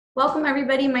Welcome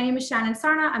everybody. My name is Shannon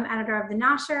Sarna. I'm editor of the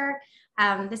Nosher.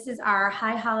 This is our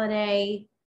high holiday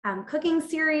cooking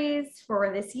series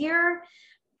for this year.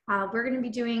 We're going to be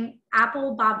doing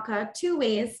apple babka two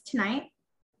ways tonight.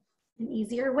 An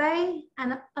easier way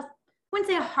and I wouldn't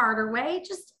say a harder way,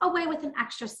 just a way with an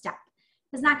extra step.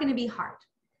 It's not going to be hard.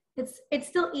 It's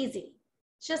still easy.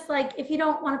 It's just like if you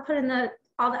don't want to put in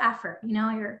all the effort, you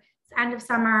know, it's the end of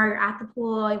summer, you're at the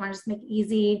pool, you want to just make it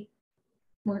easy.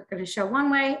 We're going to show one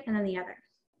way and then the other.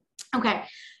 Okay,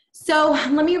 so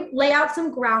let me lay out some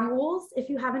ground rules if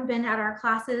you haven't been at our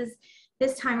classes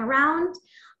this time around.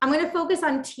 I'm going to focus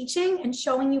on teaching and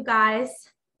showing you guys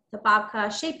the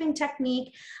babka shaping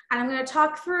technique, and I'm going to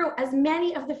talk through as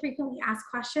many of the frequently asked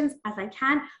questions as I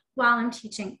can while I'm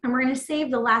teaching. And we're going to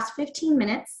save the last 15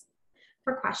 minutes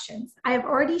for questions. I have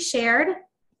already shared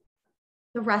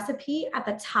the recipe at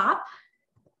the top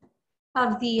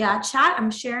of the chat.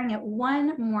 I'm sharing it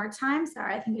one more time.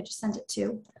 Sorry, I think I just sent it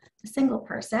to a single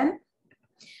person.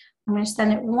 I'm going to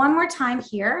send it one more time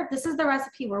here. This is the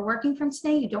recipe we're working from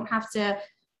today. You don't have to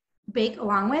bake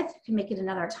along with. You can make it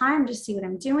another time, just see what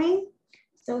I'm doing.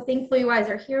 So thankfully you guys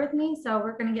are here with me. So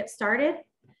we're going to get started.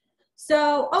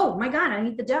 So, oh my God, I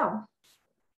need the dough.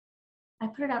 I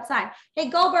put it outside. Hey,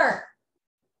 Goldberg,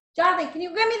 Jonathan, can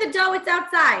you give me the dough? It's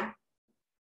outside.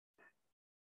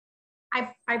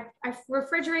 I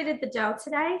refrigerated the dough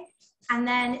today and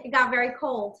then it got very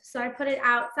cold. So I put it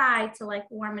outside to like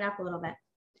warm it up a little bit.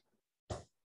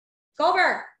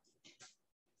 Goldberg.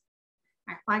 All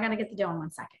right, well, I gotta get the dough in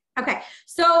 1 second. Okay,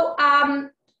 so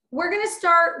we're gonna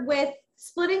start with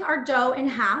splitting our dough in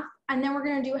half, and then we're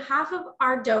gonna do half of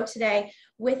our dough today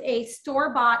with a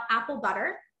store-bought apple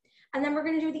butter. And then we're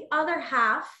gonna do the other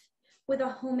half with a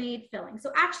homemade filling.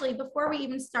 So actually, before we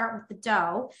even start with the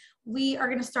dough, we are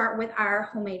gonna start with our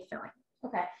homemade filling.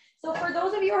 Okay, so for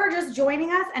those of you who are just joining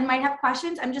us and might have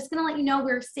questions, I'm just gonna let you know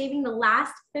we're saving the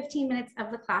last 15 minutes of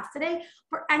the class today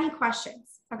for any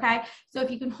questions, okay? So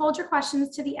if you can hold your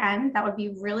questions to the end, that would be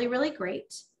really, really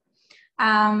great.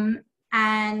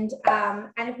 And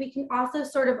if we can also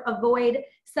sort of avoid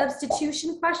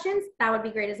substitution questions, that would be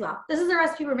great as well. This is the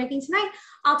recipe we're making tonight.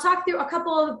 I'll talk through a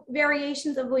couple of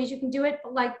variations of ways you can do it,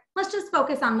 but like, let's just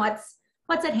focus on what's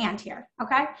at hand here,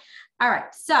 okay? All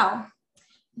right, so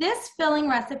this filling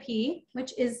recipe,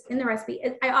 which is in the recipe,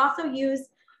 I also use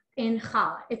in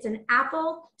challah. It's an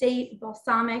apple, date,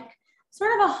 balsamic,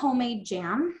 sort of a homemade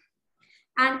jam.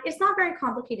 And it's not very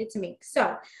complicated to make.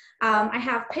 So I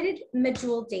have pitted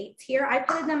medjool dates here. I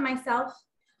pitted them myself.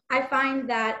 I find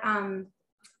that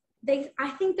I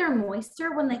think they're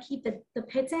moister when they keep the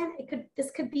pits in.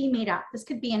 This could be made up. This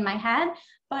could be in my head,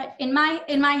 but in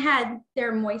my head,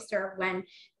 they're moister when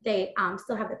they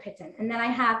still have the pits in. And then I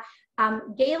have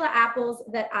gala apples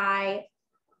that I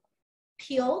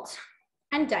peeled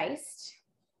and diced.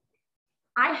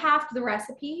 I halved the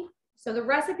recipe. So the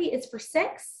recipe is for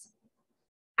 6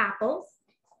 apples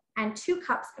and 2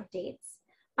 cups of dates,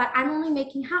 but I'm only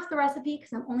making half the recipe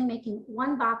because I'm only making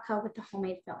 1 babka with the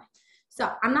homemade filling.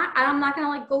 So I'm not gonna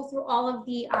like go through all of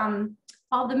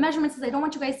the measurements because I don't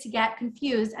want you guys to get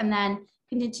confused and then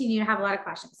continue to have a lot of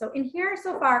questions. So in here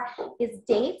so far is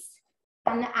dates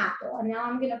and the apple, and now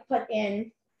I'm gonna put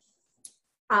in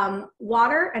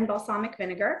water and balsamic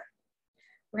vinegar.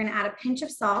 We're gonna add a pinch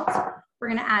of salt. We're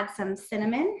gonna add some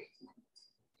cinnamon.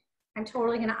 I'm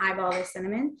totally gonna eyeball this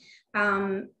cinnamon.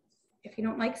 If you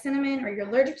don't like cinnamon or you're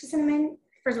allergic to cinnamon,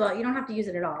 first of all, you don't have to use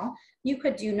it at all. You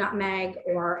could do nutmeg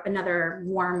or another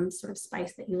warm sort of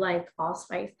spice that you like,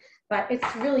 allspice, but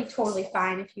it's really totally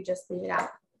fine if you just leave it out.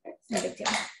 It's no big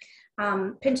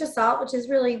deal. Pinch of salt, which is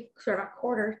really sort of a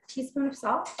 1/4 teaspoon of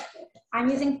salt. I'm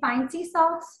using fine sea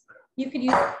salt. You could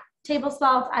use table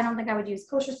salt. I don't think I would use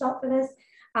kosher salt for this.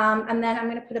 And then I'm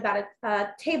gonna put about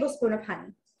a tablespoon of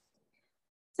honey.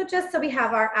 So just so we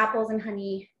have our apples and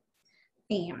honey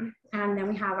theme, and then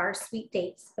we have our sweet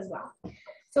dates as well.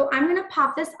 So I'm gonna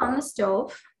pop this on the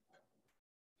stove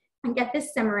and get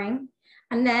this simmering.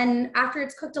 And then after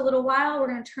it's cooked a little while, we're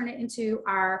gonna turn it into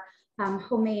our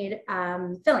homemade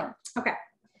filling. Okay.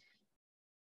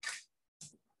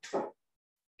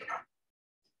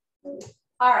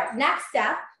 All right, next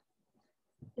step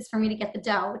is for me to get the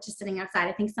dough, which is sitting outside.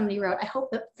 I think somebody wrote, I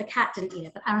hope that the cat didn't eat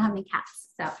it, but I don't have any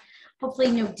cats. So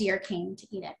hopefully no deer came to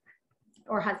eat it,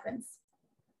 or husbands.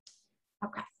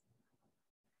 Okay.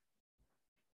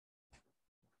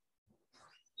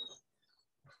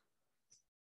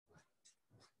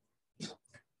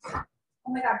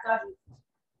 Oh my God, doggy.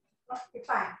 Oh, you're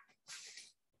fine.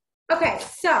 Okay,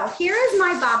 so here is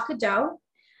my babka dough.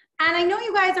 And I know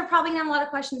you guys are probably gonna have a lot of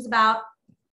questions about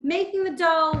making the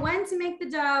dough, when to make the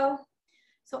dough.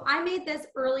 So I made this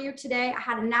earlier today. I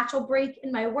had a natural break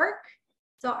in my work.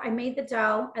 So I made the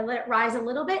dough, I let it rise a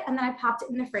little bit, and then I popped it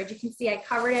in the fridge. You can see I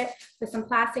covered it with some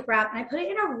plastic wrap, and I put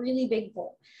it in a really big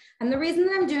bowl. And the reason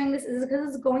that I'm doing this is because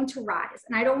it's going to rise,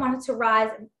 and I don't want it to rise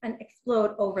and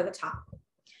explode over the top.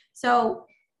 So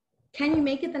can you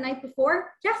make it the night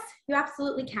before? Yes, you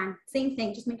absolutely can. Same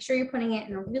thing, just make sure you're putting it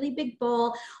in a really big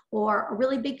bowl or a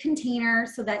really big container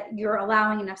so that you're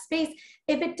allowing enough space.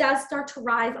 If it does start to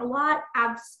rise a lot,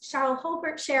 as Cheryl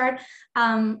Holbert shared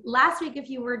last week, if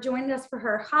you were joining us for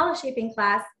her challah shaping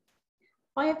class,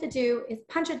 all you have to do is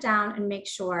punch it down and make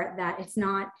sure that it's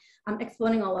not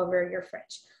exploding all over your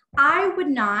fridge. I would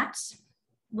not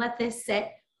let this sit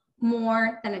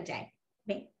more than a day,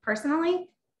 me personally.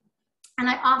 And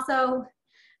I also,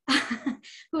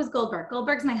 who's Goldberg?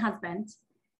 Goldberg's my husband.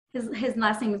 His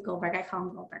last name is Goldberg. I call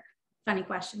him Goldberg. Funny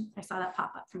question. I saw that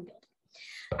pop up from Gold.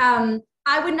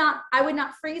 I would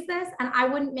not freeze this, and I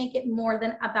wouldn't make it more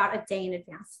than about a day in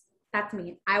advance. That's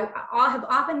me. I have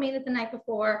often made it the night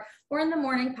before or in the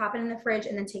morning, pop it in the fridge,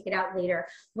 and then take it out later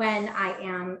when I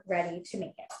am ready to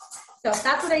make it. So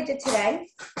that's what I did today.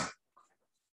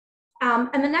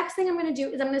 And the next thing I'm going to do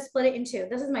is I'm going to split it in two.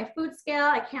 This is my food scale.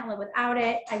 I can't live without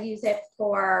it. I use it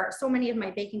for so many of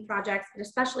my baking projects, but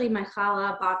especially my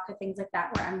challah, babka, things like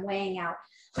that, where I'm weighing out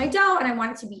my dough and I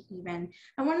want it to be even.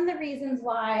 And one of the reasons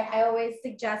why I always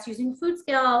suggest using food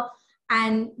scale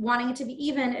and wanting it to be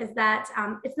even is that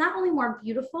it's not only more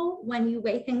beautiful when you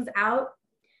weigh things out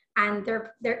and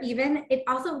they're even, it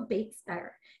also bakes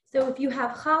better. So if you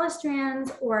have challah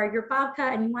strands or your babka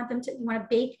and you want to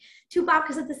bake 2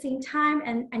 babkas at the same time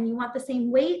and you want the same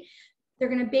weight, they're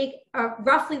going to bake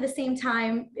roughly the same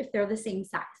time if they're the same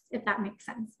size, if that makes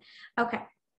sense. Okay.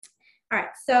 All right.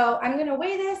 So I'm going to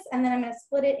weigh this and then I'm going to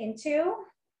split it in 2.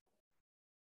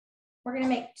 We're going to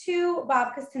make 2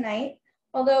 babkas tonight,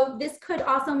 although this could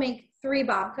also make 3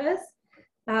 babkas.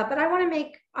 But I want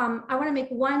to make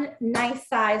one nice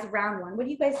size round one. What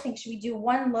do you guys think? Should we do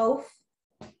 1 loaf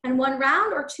and 1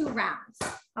 round or 2 rounds?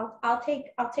 I'll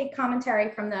take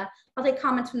commentary from I'll take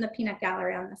comments from the peanut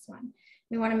gallery on this one.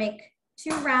 We want to make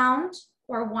 2 round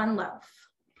or 1 loaf,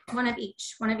 one of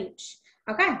each.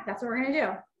 Okay, that's what we're gonna do.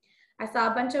 I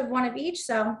saw a bunch of 1 of each,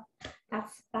 so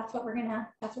that's what we're gonna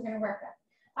work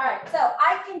with. All right, so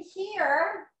I can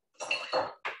hear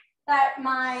that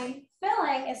my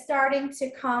filling is starting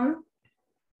to come.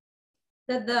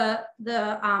 The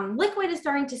liquid is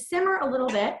starting to simmer a little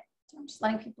bit. I'm just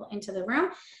letting people into the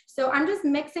room. So I'm just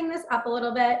mixing this up a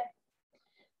little bit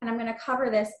and I'm gonna cover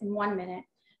this in 1 minute.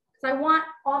 So I want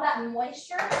all that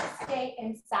moisture to stay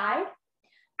inside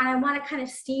and I wanna kind of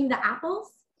steam the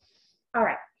apples. All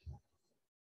right,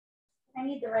 I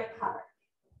need the right color.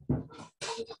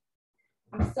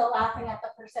 I'm still laughing at the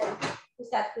person who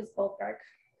said, who's Goldberg?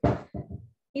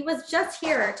 He was just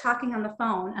here talking on the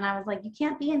phone and I was like, you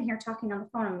can't be in here talking on the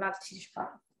phone. I'm about to teach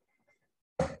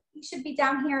you. You should be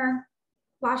down here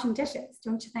washing dishes,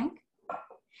 don't you think?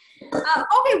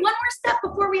 Okay, 1 more step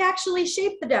before we actually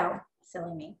shape the dough.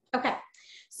 Silly me. Okay,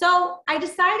 so I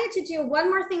decided to do 1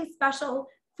 more thing special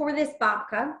for this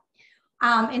babka,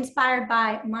 inspired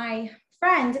by my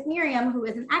friend Miriam, who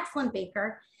is an excellent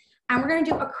baker, and we're gonna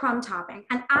do a crumb topping.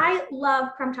 And I love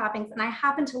crumb toppings, and I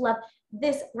happen to love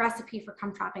this recipe for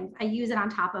crumb toppings. I use it on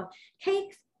top of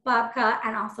cakes, babka,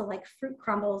 and also like fruit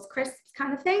crumbles, crisps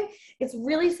kind of thing. It's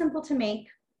really simple to make.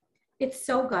 It's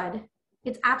so good.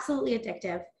 It's absolutely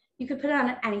addictive. You could put it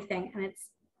on anything and it's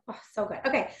so good.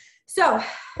 Okay, so,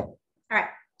 all right,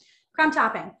 crumb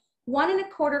topping. 1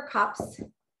 1/4 cups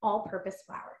all-purpose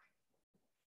flour.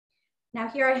 Now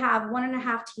here I have 1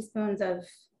 1/2 teaspoons of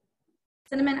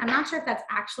cinnamon. I'm not sure if that's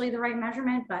actually the right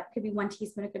measurement, but it could be 1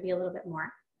 teaspoon, it could be a little bit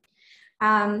more.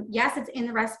 Yes, it's in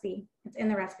the recipe. It's in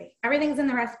the recipe. Everything's in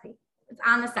the recipe. It's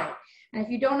on the site. And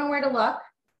if you don't know where to look,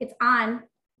 it's on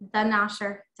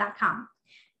thenosher.com.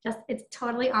 It's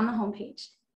totally on the homepage.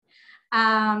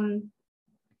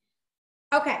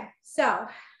 Okay, so,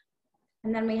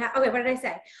 and then we have, okay, what did I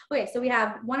say? Okay, so we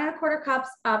have 1 1/4 cups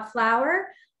of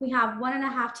flour. We have 1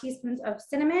 1/2 teaspoons of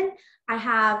cinnamon. I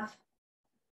have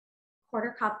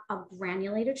 1/4 cup of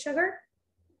granulated sugar.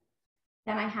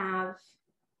 Then I have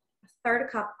 1/3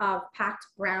 cup of packed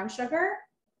brown sugar.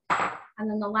 And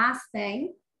then the last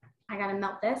thing, I gotta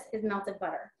melt this, is melted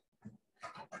butter.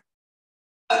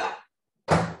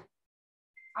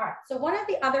 All right, so one of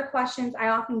the other questions I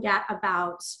often get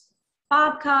about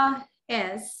babka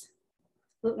is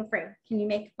gluten-free. Can you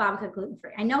make babka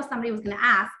gluten-free? I know somebody was gonna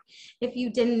ask if you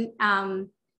didn't,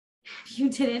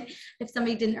 if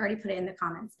somebody didn't already put it in the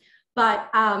comments, but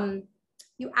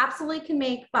you absolutely can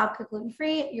make babka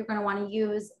gluten-free. You're gonna wanna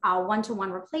use a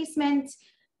 1-to-1 replacement.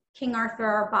 King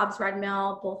Arthur, Bob's Red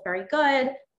Mill, both very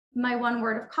good. My one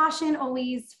word of caution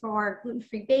always for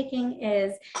gluten-free baking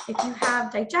is if you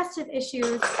have digestive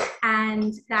issues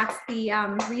and that's the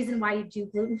reason why you do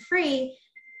gluten-free,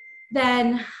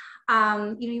 then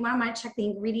you want to check the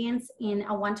ingredients in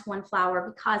a 1-to-1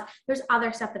 flour because there's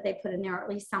other stuff that they put in there, or at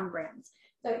least some brands.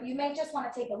 So you may just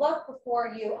want to take a look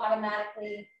before you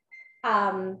automatically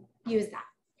use that.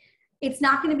 It's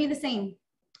not going to be the same.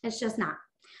 It's just not.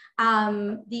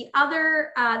 The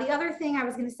other thing I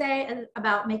was going to say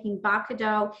about making babka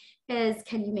dough is,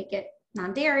 can you make it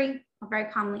non-dairy? A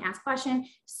very commonly asked question.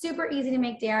 Super easy to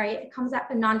make dairy. It comes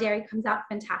out, non-dairy comes out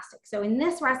fantastic. So in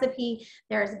this recipe,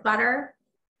 there's butter,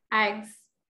 eggs,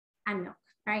 and milk,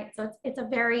 right? So it's a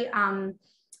very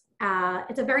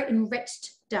enriched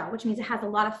dough, which means it has a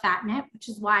lot of fat in it, which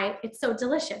is why it's so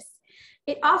delicious.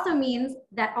 It also means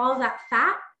that all of that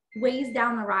fat weighs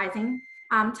down the rising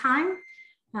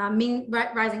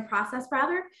rising process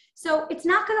rather. So it's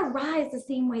not going to rise the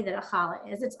same way that a challah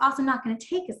is. It's also not going to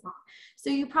take as long. So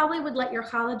you probably would let your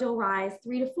challah dough rise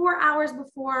 3 to 4 hours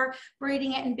before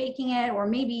braiding it and baking it, or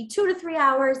maybe 2 to 3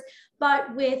 hours.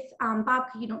 But with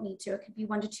babka, you don't need to. It could be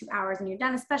 1 to 2 hours and you're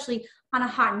done, especially on a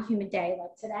hot and humid day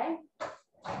like today.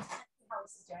 How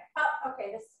this is doing. Oh,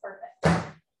 okay, this is perfect.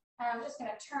 And I'm just going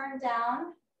to turn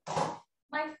down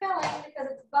my filling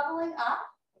because it's bubbling up.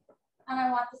 And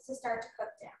I want this to start to cook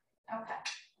down. Okay.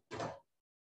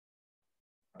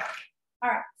 All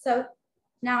right, so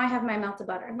now I have my melted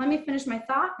butter. Let me finish my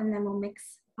thought and then we'll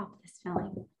mix up this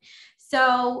filling.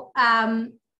 So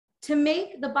to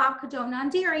make the babka dough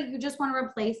non-dairy, you just want to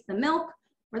replace the milk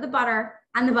or the butter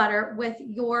and the butter with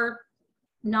your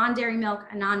non-dairy milk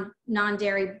and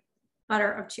non-dairy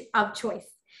butter of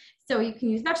choice. So you can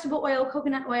use vegetable oil,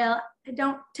 coconut oil. I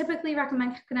don't typically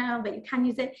recommend coconut oil, but you can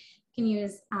use it. You can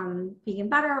use vegan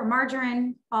butter or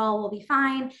margarine, all will be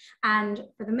fine. And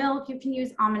for the milk, you can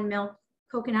use almond milk,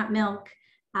 coconut milk,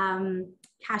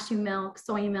 cashew milk,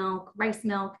 soy milk, rice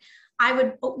milk.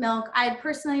 Oat milk. I'd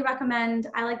personally recommend,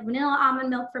 I like vanilla almond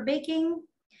milk for baking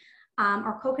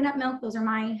or coconut milk. Those are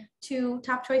my 2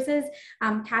 top choices.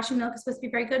 Cashew milk is supposed to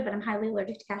be very good, but I'm highly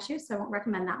allergic to cashews, so I won't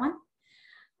recommend that one.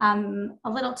 A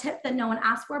little tip that no one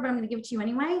asked for, but I'm going to give it to you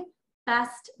anyway.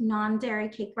 Best non-dairy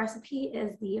cake recipe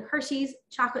is the Hershey's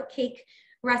chocolate cake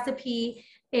recipe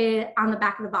on the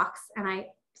back of the box. And I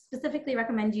specifically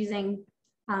recommend using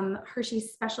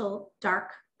Hershey's special dark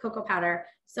cocoa powder.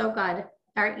 So good,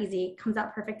 very easy, comes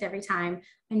out perfect every time.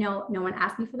 I know no one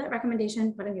asked me for that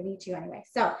recommendation, but I'm giving it to you anyway.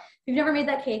 So if you've never made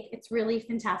that cake, it's really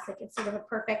fantastic. It's sort of a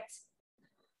perfect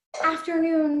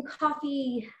afternoon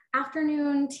coffee,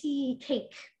 afternoon tea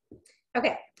cake.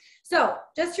 Okay, so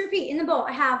just to repeat, in the bowl,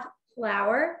 I have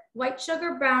flour, white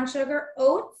sugar, brown sugar,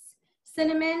 oats,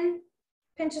 cinnamon,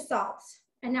 pinch of salt.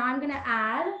 And now I'm gonna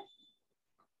add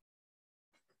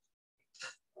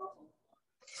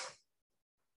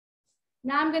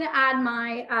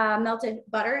my melted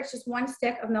butter. It's just 1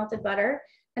 stick of melted butter.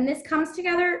 And this comes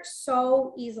together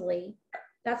so easily.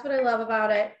 That's what I love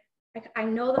about it. I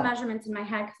know the measurements in my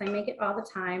head because I make it all the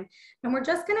time. And we're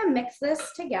just gonna mix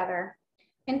this together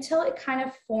until it kind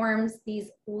of forms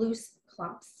these loose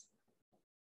clumps.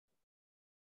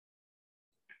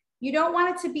 You don't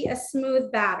want it to be a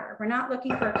smooth batter. We're not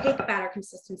looking for a cake batter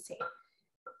consistency.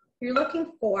 You're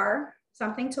looking for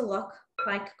something to look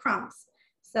like crumbs.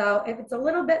 So if it's a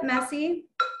little bit messy,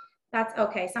 that's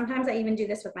okay. Sometimes I even do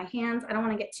this with my hands. I don't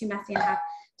want to get too messy and have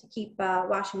to keep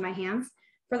washing my hands.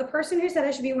 For the person who said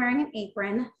I should be wearing an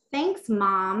apron, thanks,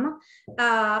 Mom.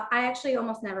 I actually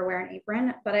almost never wear an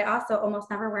apron, but I also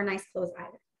almost never wear nice clothes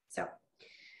either. So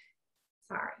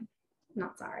sorry,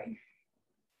 not sorry.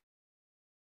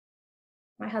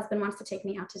 My husband wants to take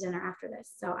me out to dinner after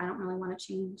this, so I don't really want to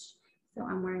change. So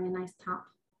I'm wearing a nice top.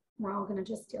 We're all gonna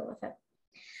just deal with it.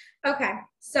 Okay,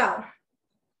 so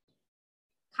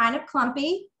kind of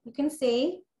clumpy, you can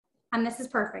see, and this is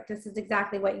perfect. This is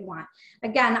exactly what you want.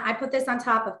 Again, I put this on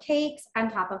top of cakes, on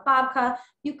top of babka.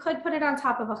 You could put it on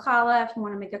top of a challah if you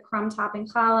want to make a crumb topping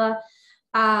challah,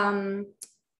 on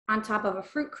top of a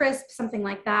fruit crisp, something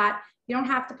like that. You don't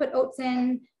have to put oats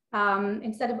in.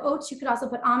 Instead of oats, you could also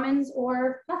put almonds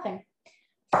or nothing.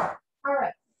 All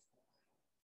right.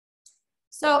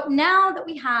 So now that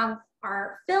we have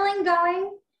our filling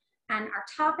going and our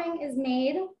topping is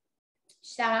made,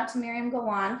 shout out to Miriam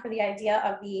Gawan for the idea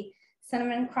of the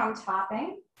cinnamon crumb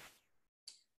topping.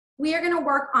 We are going to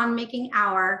work on making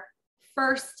our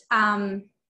first babka.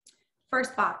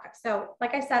 So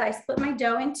like I said, I split my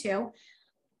dough in 2,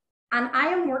 and I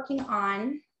am working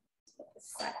on, let's put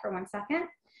this aside for 1 second.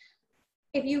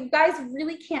 if you guys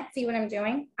really can't see what I'm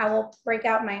doing, I will break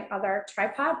out my other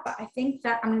tripod, but I think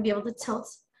that I'm gonna be able to tilt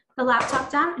the laptop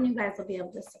down and you guys will be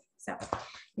able to see. So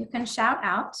you can shout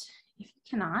out if you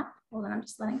cannot. Hold on, I'm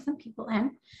just letting some people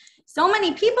in. So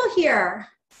many people here.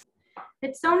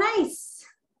 It's so nice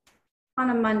on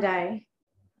a Monday.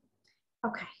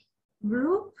 Okay,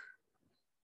 group.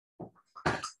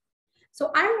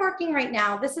 So I'm working right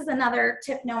now. This is another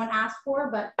tip no one asked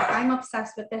for, but I'm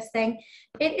obsessed with this thing.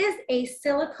 It is a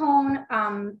silicone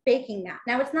baking mat.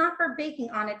 Now it's not for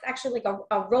baking on, it's actually like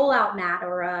a rollout mat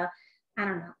or a, I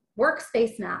don't know,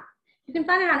 workspace mat. You can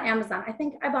find it on Amazon. I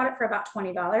think I bought it for about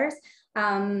 $20.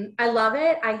 I love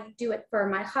it. I do it for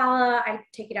my challah. I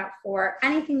take it out for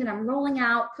anything that I'm rolling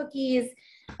out, cookies.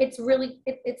 It's really,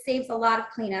 it saves a lot of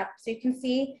cleanup. So you can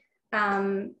see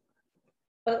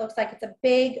what it looks like. It's a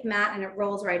big mat and it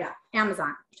rolls right up.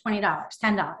 Amazon, $20,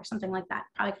 $10, something like that.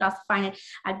 Probably could also find it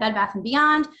at Bed Bath &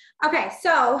 Beyond. Okay,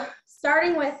 so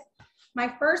starting with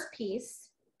my first piece,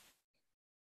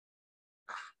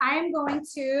 I am going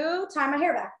to tie my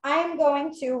hair back. I am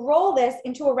going to roll this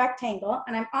into a rectangle,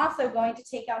 and I'm also going to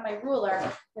take out my ruler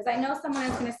because I know someone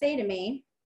is going to say to me,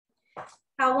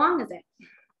 how long is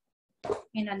it?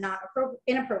 In a not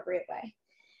inappropriate way.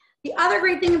 The other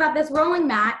great thing about this rolling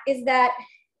mat is that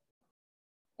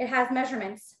it has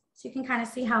measurements, so you can kind of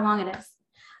see how long it is.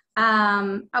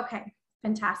 Okay,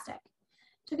 fantastic.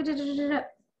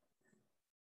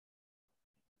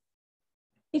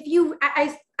 If you,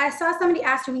 I saw somebody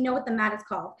ask, do we know what the mat is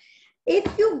called?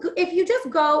 If you just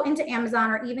go into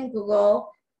Amazon or even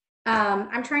Google,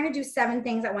 I'm trying to do 7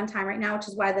 things at one time right now, which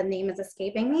is why the name is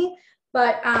escaping me.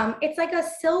 But it's like a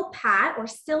silpat or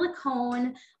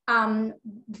silicone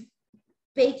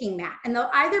baking mat. And they'll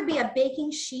either be a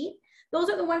baking sheet. Those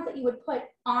are the ones that you would put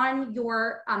on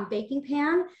your baking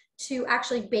pan to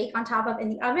actually bake on top of in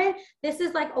the oven. This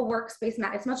is like a workspace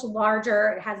mat. It's much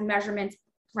larger. It has measurements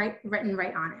written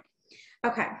right on it.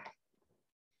 Okay.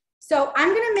 So I'm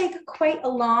going to make quite a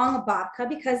long babka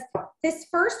because this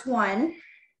first one,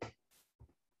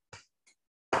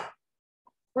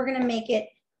 we're going to make it,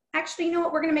 actually, you know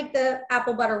what? We're going to make the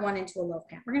apple butter one into a loaf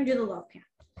pan. We're going to do the loaf pan.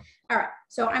 All right.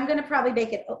 So I'm going to probably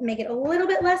make it a little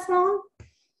bit less long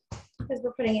because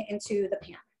we're putting it into the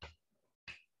pan.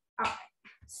 All right.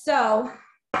 So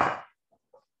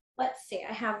let's see.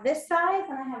 I have this size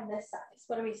and I have this size.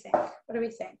 What do we think? What do we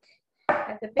think? I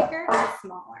have the bigger and the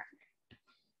smaller.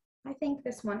 I think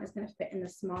this one is going to fit in the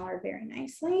smaller very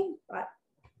nicely, but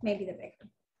maybe the bigger.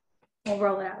 We'll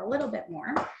roll it out a little bit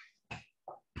more.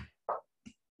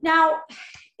 Now,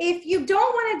 if you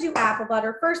don't want to do apple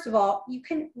butter, first of all, you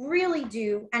can really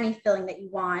do any filling that you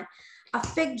want. A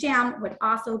fig jam would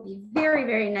also be very,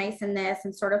 very nice in this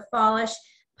and sort of fallish.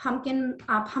 Pumpkin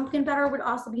butter would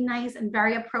also be nice and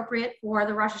very appropriate for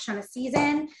the Rosh Hashanah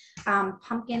season.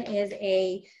 Pumpkin is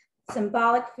a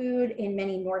symbolic food in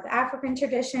many North African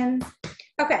traditions.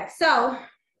 Okay, so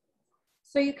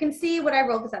you can see what I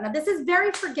rolled this out. Now this is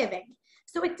very forgiving,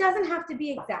 so it doesn't have to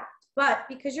be exact, but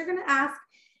because you're gonna ask,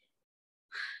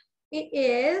 it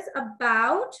is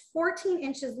about 14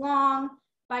 inches long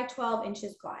by 12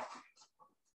 inches wide.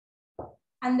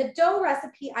 And the dough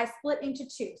recipe, I split into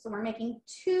 2. So we're making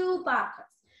 2 babkas.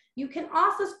 You can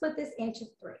also split this into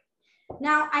 3.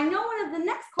 Now, I know one of the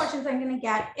next questions I'm going to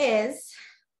get is,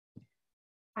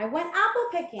 I went apple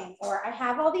picking, or I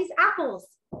have all these apples.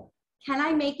 Can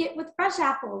I make it with fresh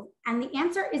apples? And the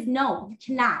answer is no, you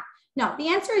cannot. No, the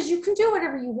answer is you can do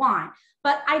whatever you want,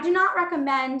 but I do not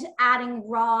recommend adding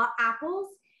raw apples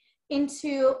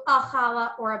into a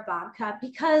challah or a babka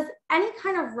because any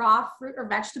kind of raw fruit or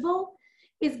vegetable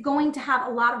is going to have a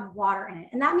lot of water in it.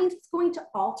 And that means it's going to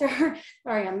alter,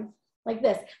 sorry, I'm like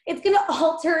this. It's gonna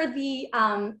alter the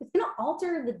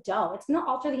dough. It's gonna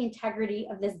alter the integrity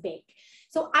of this bake.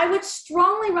 So I would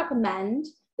strongly recommend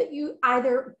that you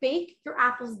either bake your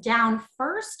apples down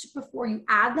first before you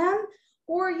add them,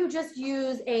 or you just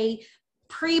use a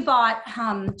pre-bought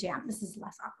jam. This is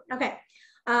less awkward. Okay,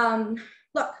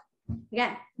 look,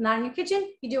 again, not in your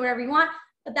kitchen. You do whatever you want,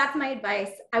 but that's my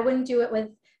advice. I wouldn't do it with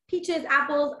peaches,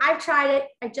 apples. I've tried it.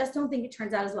 I just don't think it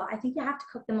turns out as well. I think you have to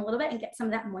cook them a little bit and get some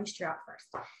of that moisture out first.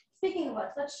 Speaking of which,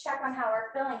 let's check on how our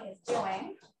filling is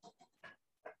doing.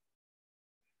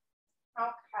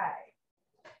 Okay.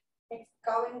 It's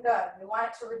going good. We want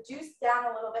it to reduce down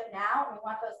a little bit now. And we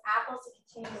want those apples to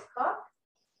continue to cook.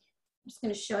 I'm just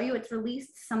going to show you it's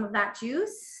released some of that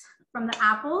juice from the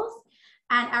apples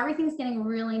and everything's getting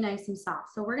really nice and soft.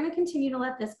 So we're going to continue to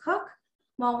let this cook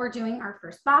while we're doing our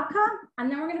first babka,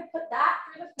 and then we're going to put that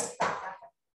through the food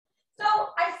processor. So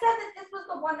I said that this was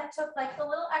the one that took like the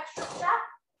little extra step,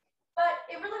 but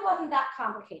it really wasn't that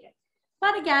complicated.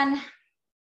 But again,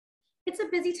 it's a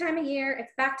busy time of year.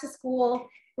 It's back to school.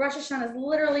 Rosh Hashanah is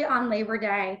literally on Labor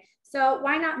Day. So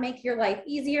why not make your life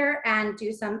easier and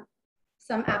do some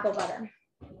apple butter?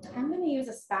 I'm going to use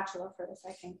a spatula for this,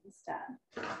 I think,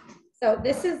 instead. So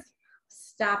this is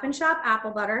Stop and Shop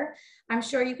apple butter. I'm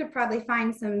sure you could probably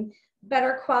find some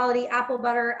better quality apple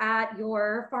butter at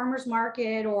your farmer's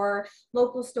market or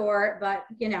local store, but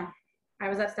you know, I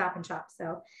was at Stop and Shop,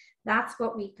 so that's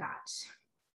what we got.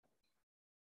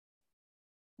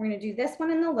 We're going to do this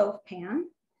one in the loaf pan,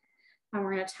 and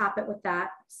we're going to top it with that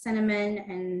cinnamon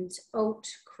and oat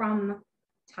crumb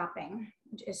topping,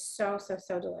 which is so, so,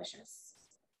 so delicious.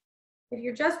 If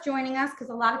you're just joining us, because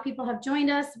a lot of people have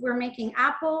joined us, we're making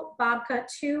apple babka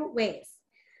 2 ways.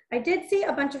 I did see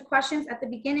a bunch of questions at the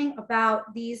beginning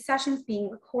about these sessions being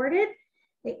recorded.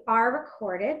 They are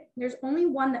recorded. There's only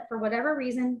one that for whatever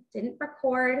reason didn't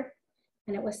record,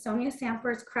 and it was Sonia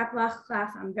Sanford's Kreplach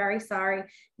class. I'm very sorry. It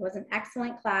was an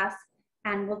excellent class,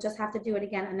 and we'll just have to do it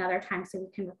again another time so we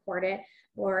can record it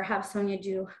or have Sonia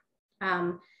do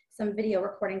some video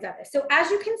recordings of it. So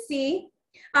as you can see,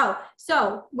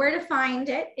 so where to find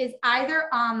it is either,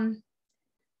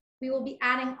 we will be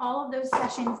adding all of those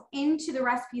sessions into the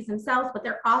recipes themselves, but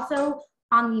they're also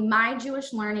on the My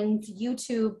Jewish Learning's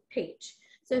YouTube page.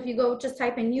 So if you go just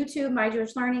type in YouTube, My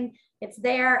Jewish Learning, it's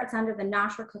there. It's under the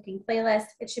Nosher cooking playlist.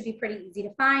 It should be pretty easy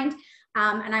to find.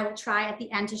 And I will try at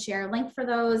the end to share a link for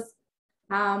those.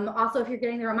 Also, if you're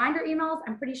getting the reminder emails,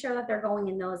 I'm pretty sure that they're going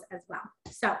in those as well.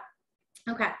 So,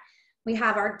 okay. We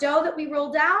have our dough that we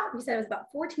rolled out. We said it was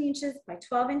about 14 inches by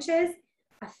 12 inches.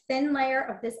 A thin layer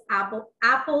of this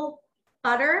apple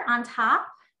butter on top.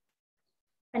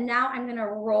 And now I'm gonna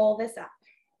roll this up.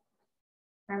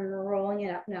 I'm rolling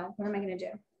it up. No, what am I gonna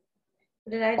do?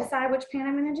 Did I decide which pan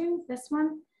I'm gonna do? This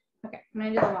one? Okay, I'm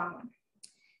gonna do the long one.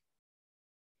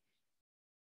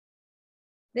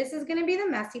 This is gonna be the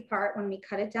messy part when we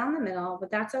cut it down the middle, but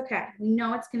that's okay. We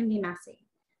know it's gonna be messy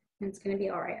and it's gonna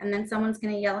be all right. And then someone's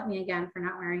gonna yell at me again for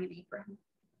not wearing an apron.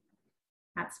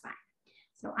 That's fine.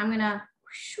 So I'm gonna,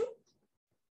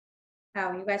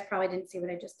 oh, you guys probably didn't see what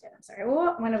I just did. I'm sorry,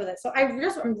 oh, I went over this. So I'm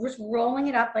just rolling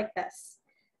it up like this.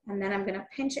 And then I'm gonna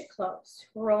pinch it closed,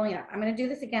 rolling it up. I'm gonna do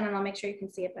this again and I'll make sure you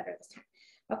can see it better this time.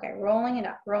 Okay, rolling it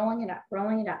up, rolling it up,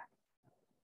 rolling it up.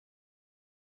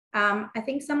 I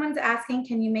think someone's asking,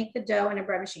 can you make the dough in a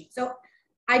bread machine? So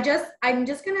I'm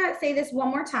just gonna say this one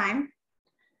more time.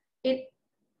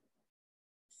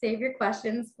 Save your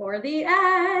questions for the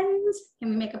end.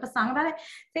 Can we make up a song about it?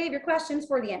 Save your questions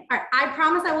for the end. All right, I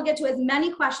promise I will get to as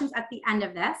many questions at the end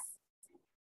of this.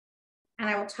 And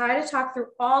I will try to talk through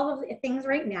all of the things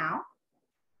right now.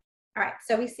 All right,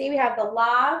 so we see we have the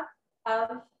log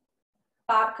of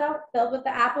babka filled with the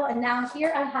apple. And now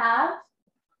here I have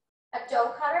a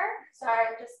dough cutter. Sorry,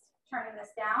 I'm just turning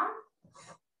this down.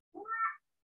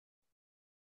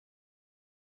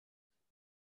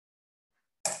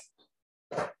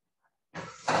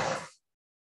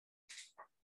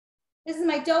 This is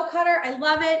my dough cutter. I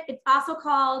love it. It's also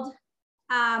called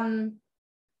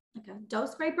like a dough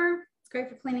scraper. It's great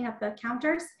for cleaning up the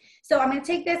counters. So I'm gonna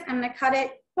take this, I'm gonna cut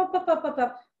it down the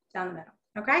middle,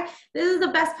 okay? This is the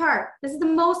best part. This is the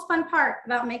most fun part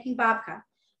about making babka.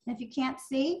 And if you can't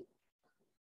see,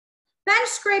 bench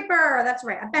scraper, that's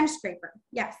right, a bench scraper,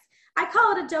 yes. I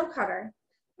call it a dough cutter,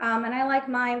 and I like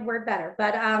my word better,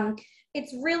 but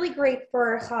it's really great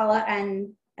for challah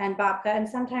and babka, and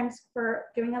sometimes for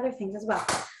doing other things as well.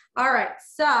 All right,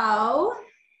 so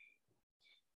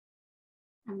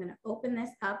I'm gonna open this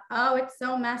up. Oh, it's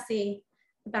so messy,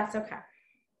 but that's okay.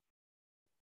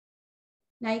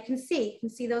 Now you can see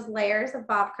those layers of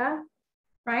babka,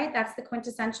 right? That's the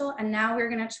quintessential, and now we're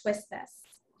gonna twist this.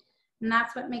 And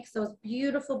that's what makes those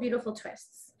beautiful, beautiful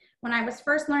twists. When I was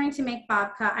first learning to make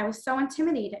babka, I was so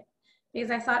intimidated because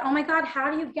I thought, oh my God,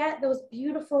 how do you get those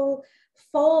beautiful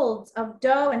folds of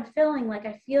dough and filling? Like,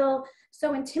 I feel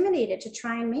so intimidated to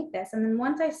try and make this. And then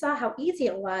once I saw how easy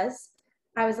it was,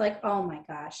 I was like, oh my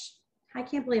gosh, I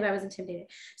can't believe I was intimidated.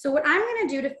 So what I'm gonna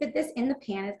do to fit this in the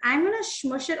pan is I'm gonna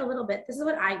smush it a little bit. This is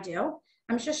what I do.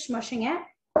 I'm just smushing it.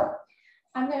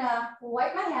 I'm gonna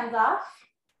wipe my hands off.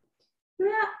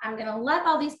 I'm gonna let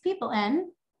all these people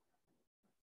in.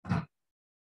 Oh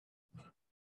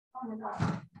my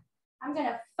God. I'm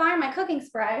gonna find my cooking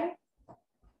spray.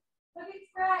 Cooking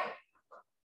spray.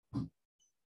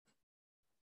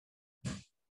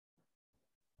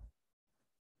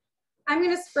 I'm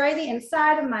gonna spray the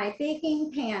inside of my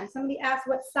baking pan. Somebody asked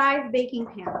what size baking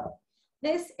pan.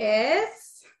 This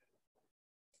is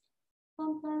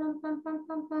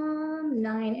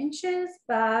 9 inches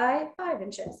by 5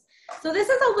 inches. So this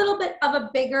is a little bit of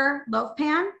a bigger loaf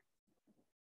pan.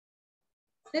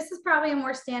 this is probably a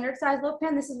more standard size loaf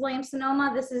pan. This is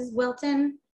Williams-Sonoma. This is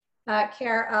Wilton,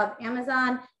 care of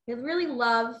Amazon. I really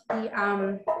love the,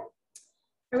 I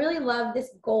really love this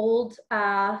gold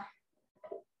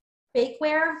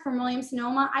bakeware from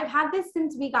Williams-Sonoma. I've had this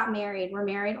since we got married. We're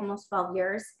married almost 12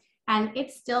 years and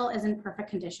it still is in perfect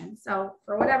condition. So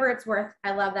for whatever it's worth,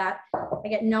 I love that. I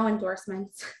get no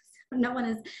endorsements. No one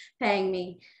is paying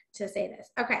me to say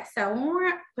this. Okay, so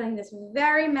we're putting this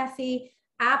very messy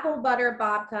apple butter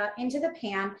babka into the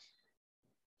pan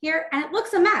here, and it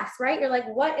looks a mess, right? You're like,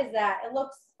 what is that? It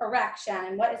looks a wreck,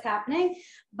 Shannon. What is happening?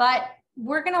 But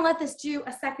we're gonna let this do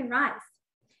a second rise,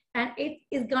 and it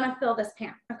is gonna fill this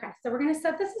pan. Okay, so we're gonna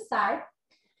set this aside.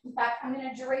 In fact, I'm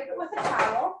gonna drape it with a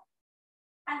towel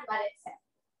and let it sit.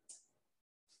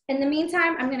 In the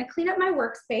meantime, I'm gonna clean up my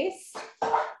workspace.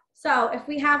 So if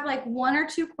we have like 1 or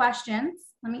 2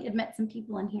 questions, let me admit some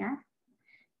people in here.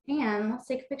 And let's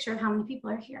take a picture of how many people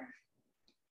are here.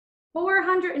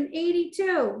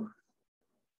 482.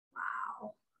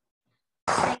 Wow.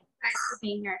 Thank you guys for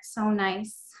being here. It's so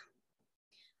nice.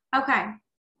 Okay.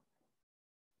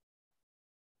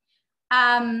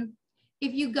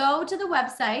 If you go to the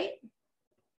website,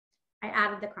 I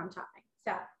added the crumb topping.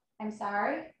 So I'm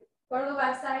sorry. Go to the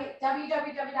website,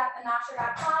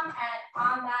 www.thenosher.com, and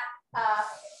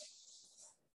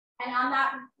on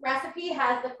that recipe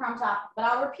has the crumb top. But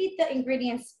I'll repeat the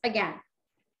ingredients again.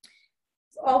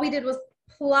 So all we did was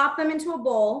plop them into a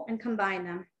bowl and combine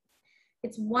them.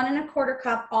 It's 1 1/4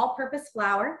 cup all-purpose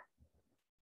flour,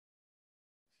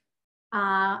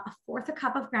 1/4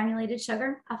 cup of granulated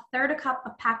sugar, 1/3 cup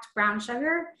of packed brown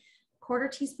sugar, 1/4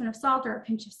 teaspoon of salt or a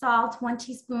pinch of salt, 1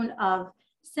 teaspoon of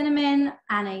cinnamon,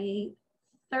 and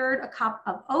 1/3 cup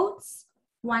of oats,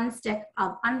 1 stick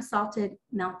of unsalted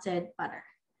melted butter.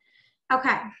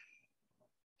 Okay.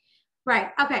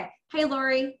 Right. Okay. Hey,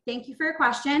 Lori, thank you for your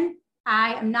question.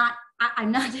 I'm not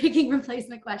taking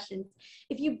replacement questions.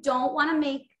 If you don't want to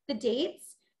make the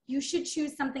dates, you should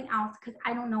choose something else because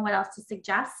I don't know what else to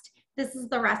suggest. This is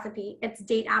the recipe. It's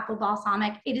date apple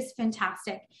balsamic. It is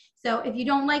fantastic. So if you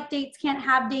don't like dates, can't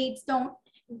have dates, don't,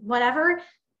 whatever,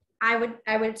 I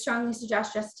would strongly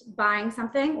suggest just buying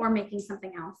something or making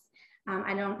something else.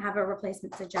 I don't have a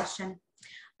replacement suggestion.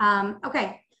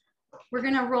 Okay. We're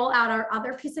gonna roll out our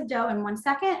other piece of dough in 1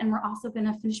 second, and we're also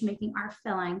gonna finish making our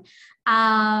filling.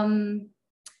 I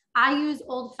use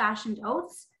old-fashioned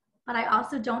oats, but I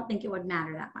also don't think it would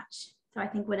matter that much. So I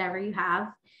think whatever you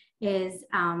have is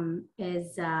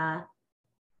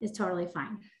totally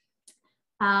fine.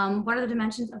 What are the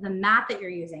dimensions of the mat that you're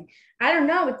using? I don't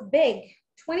know, it's big,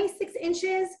 26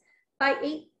 inches by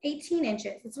 18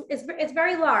 inches. It's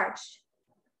very large.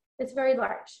 It's very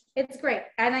large. It's great.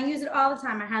 And I use it all the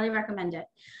time. I highly recommend it.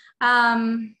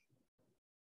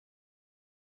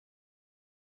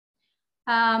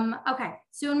 Okay.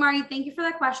 Sue and Marty, thank you for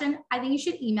that question. I think you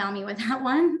should email me with that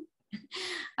one.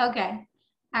 Okay.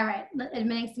 All right.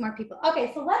 Admitting some more people.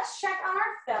 Okay. So let's check on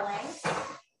our filling.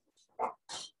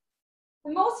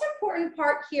 The most important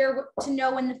part here to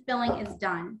know when the filling is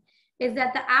done is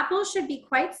that the apples should be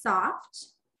quite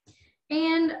soft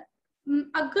and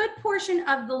a good portion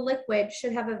of the liquid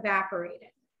should have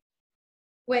evaporated,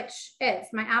 which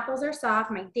is, my apples are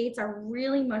soft, my dates are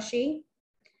really mushy.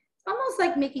 It's almost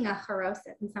like making a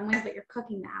haroset in some ways, but you're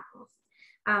cooking the apples.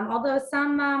 Although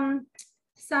some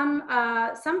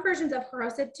versions of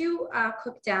haroset do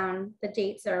cook down the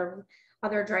dates or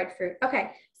other dried fruit.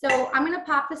 Okay, so I'm gonna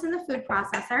pop this in the food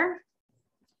processor,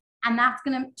 and that's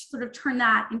gonna sort of turn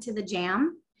that into the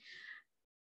jam.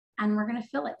 And we're gonna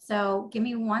fill it. So give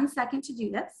me 1 second to do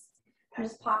this. I'm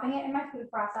just popping it in my food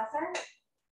processor.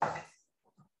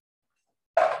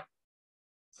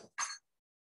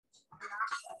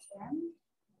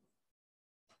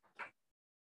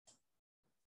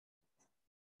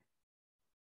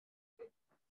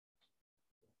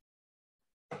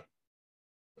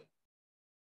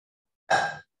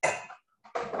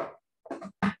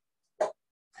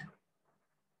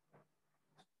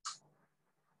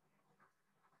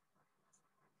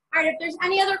 All right, if there's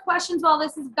any other questions while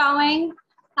this is going,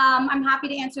 I'm happy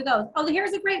to answer those. Oh,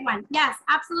 here's a great one. Yes,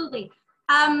 absolutely.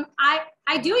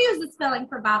 I do use this filling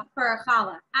for a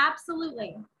challah.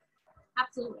 Absolutely,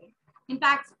 absolutely. In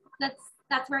fact,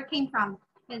 that's where it came from.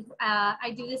 Is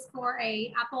I do this for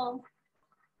a apple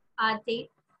date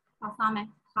balsamic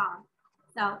challah.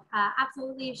 So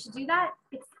absolutely, you should do that.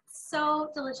 It's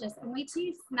so delicious. And wait till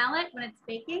you smell it when it's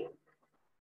baking.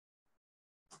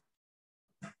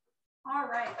 All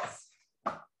right.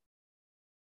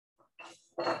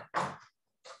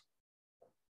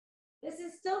 This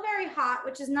is still very hot,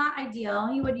 which is not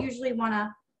ideal. You would usually want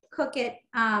to cook it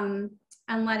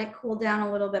and let it cool down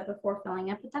a little bit before filling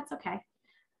it, but that's okay.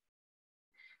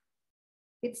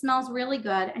 It smells really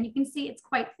good, and you can see it's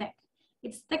quite thick.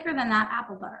 It's thicker than that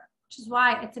apple butter, which is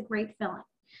why it's a great filling.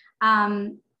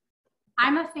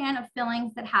 I'm a fan of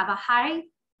fillings that have a high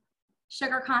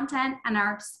sugar content and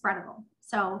are spreadable.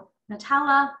 So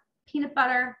Nutella, peanut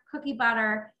butter, cookie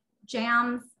butter,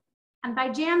 jams. And by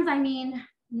jams, I mean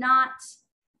not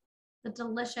the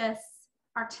delicious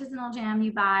artisanal jam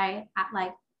you buy at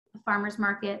like a farmer's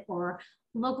market or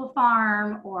local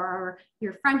farm or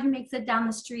your friend who makes it down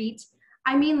the street.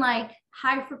 I mean like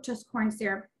high fructose corn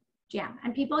syrup jam.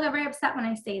 And people get very upset when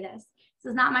I say this.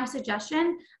 This is not my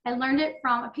suggestion. I learned it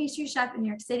from a pastry chef in New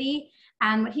York City.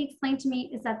 And what he explained to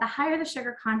me is that the higher the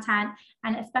sugar content,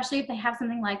 and especially if they have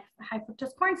something like high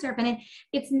fructose corn syrup in it,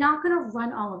 it's not gonna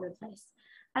run all over the place.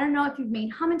 I don't know if you've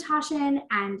made Hamantaschen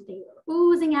and they were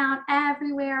oozing out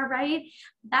everywhere, right?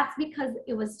 That's because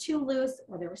it was too loose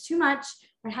or there was too much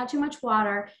or it had too much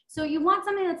water. So you want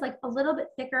something that's like a little bit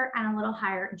thicker and a little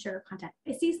higher in sugar content.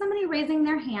 I see somebody raising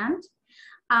their hand.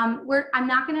 I'm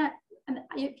not gonna,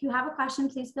 if you have a question,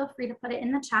 please feel free to put it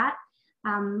in the chat.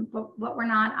 But we're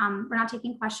not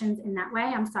taking questions in that way.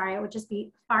 I'm sorry, it would just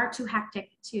be far too hectic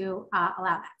to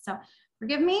allow that. So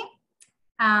forgive me,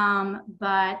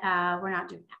 but we're not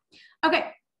doing that.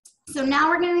 Okay, so now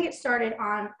we're gonna get started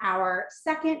on our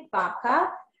second babka,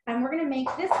 and we're gonna make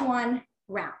this one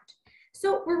round.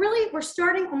 So we're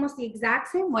starting almost the exact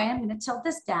same way. I'm gonna tilt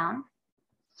this down.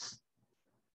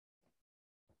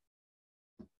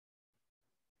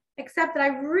 Except that I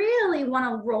really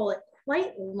wanna roll it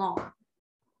quite long.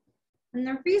 And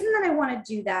the reason that I want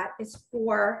to do that is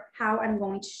for how I'm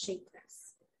going to shape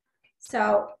this.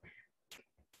 So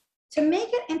to make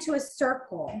it into a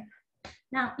circle,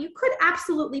 now you could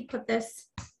absolutely put this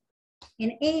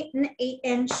in an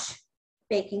 8-inch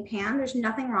baking pan. There's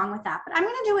nothing wrong with that, but I'm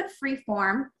going to do it free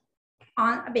form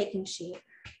on a baking sheet.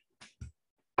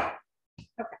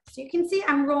 Okay, so you can see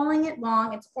I'm rolling it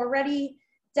long. It's already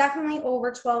definitely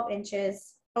over 12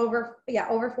 inches. Over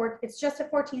 4, it's just at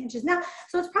 14 inches now.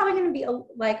 So it's probably going to be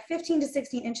like 15 to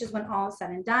 16 inches when all is said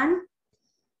and done.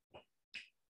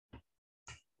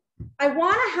 I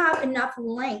want to have enough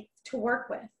length to work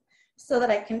with so that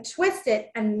I can twist it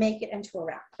and make it into a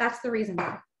round. That's the reason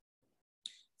why.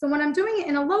 So when I'm doing it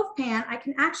in a loaf pan, I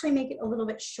can actually make it a little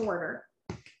bit shorter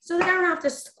so that I don't have to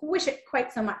squish it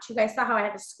quite so much. You guys saw how I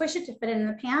had to squish it to fit it in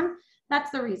the pan. That's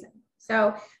the reason.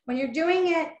 So when you're doing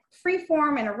it free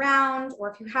form and around, or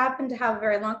if you happen to have a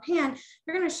very long pan,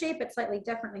 you're going to shape it slightly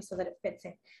differently so that it fits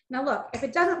in. Now look, if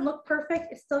it doesn't look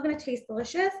perfect, it's still going to taste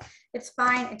delicious. It's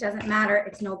fine. It doesn't matter.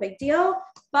 It's no big deal.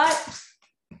 But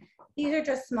these are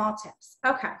just small tips.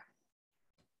 Okay.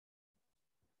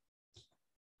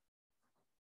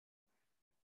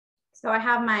 So I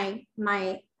have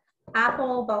my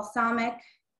apple balsamic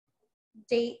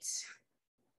date.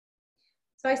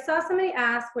 So I saw somebody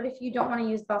ask, what if you don't want to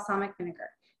use balsamic vinegar?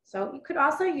 So you could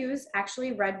also use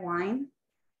actually red wine.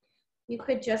 You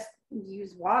could just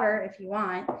use water if you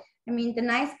want. I mean, the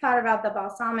nice part about the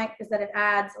balsamic is that it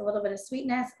adds a little bit of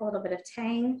sweetness, a little bit of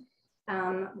tang.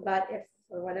 But if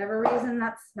for whatever reason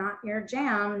that's not your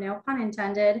jam, no pun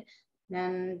intended,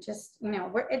 then just, you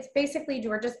know, it's basically,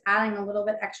 we're just adding a little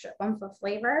bit extra oomph of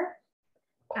flavor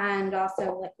and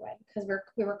also liquid because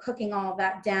we were cooking all of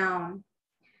that down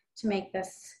to make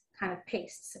this kind of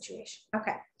paste situation.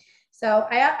 Okay, so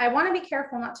I want to be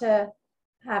careful not to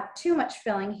have too much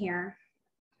filling here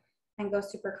and go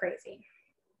super crazy,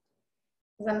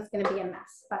 because then it's going to be a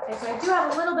mess. But if I do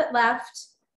have a little bit left,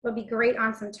 it would be great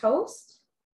on some toast,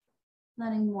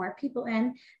 letting more people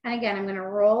in. And again, I'm going to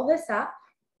roll this up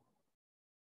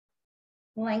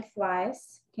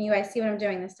lengthwise. Can you guys see what I'm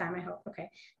doing this time? I hope. Okay,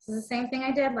 this is the same thing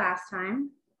I did last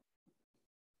time,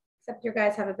 except you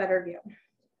guys have a better view.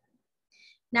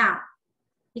 Now,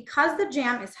 because the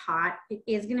jam is hot, it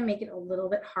is going to make it a little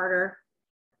bit harder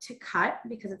to cut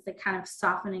because it's like kind of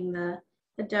softening the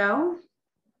dough.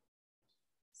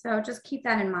 So just keep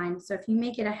that in mind. So if you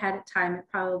make it ahead of time, it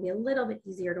probably will be a little bit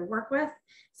easier to work with.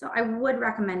 So I would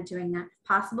recommend doing that if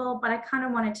possible, but I kind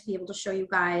of wanted to be able to show you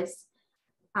guys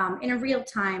in a real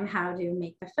time how to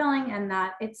make the filling, and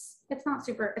that it's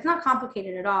not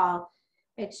complicated at all.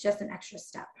 It's just an extra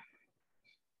step.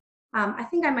 I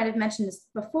think I might have mentioned this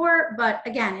before, but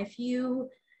again, if you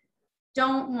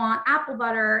don't want apple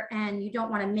butter and you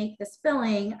don't want to make this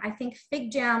filling, I think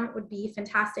fig jam would be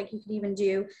fantastic. You could even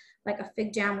do like a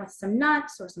fig jam with some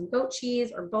nuts or some goat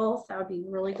cheese or both. That would be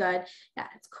really good. Yeah,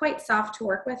 it's quite soft to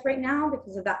work with right now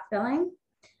because of that filling.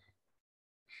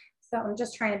 So I'm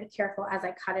just trying to be careful as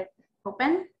I cut it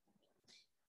open.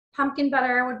 Pumpkin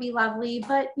butter would be lovely,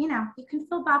 but you know, you can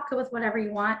fill babka with whatever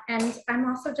you want. And I'm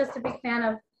also just a big fan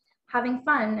of having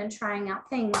fun and trying out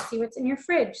things. See what's in your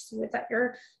fridge, see what's at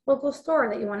your local store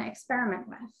that you want to experiment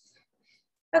with.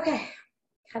 Okay,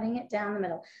 cutting it down the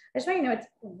middle. I just want you to know it's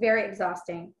very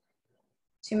exhausting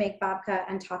to make babka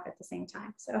and talk at the same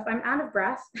time. So if I'm out of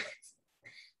breath,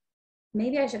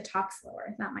 maybe I should talk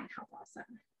slower. That might help also.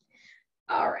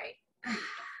 All right.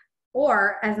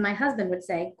 Or as my husband would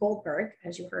say, Goldberg,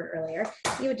 as you heard earlier,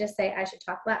 he would just say, I should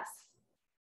talk less.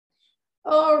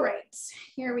 All right,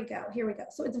 here we go, here we go.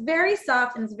 So it's very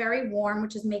soft and it's very warm,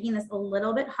 which is making this a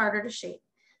little bit harder to shape,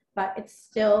 but it's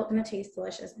still gonna taste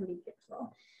delicious and be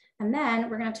beautiful. And then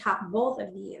we're gonna top both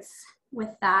of these with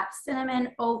that cinnamon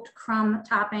oat crumb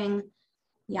topping.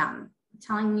 Yum. I'm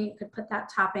telling you, you could put that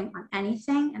topping on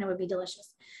anything and it would be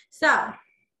delicious. So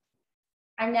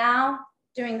I'm now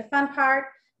doing the fun part.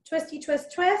 Twisty,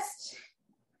 twist, twist.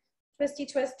 Twisty,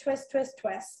 twist, twist, twist,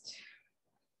 twist.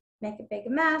 Make a big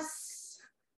mess.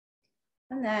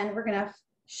 And then we're gonna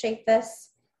shape this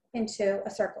into a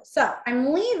circle. So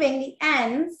I'm leaving the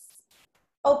ends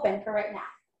open for right now.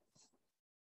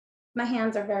 My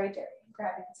hands are very dirty. I'm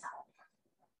grabbing a towel.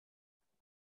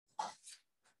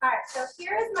 All right, so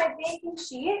here is my baking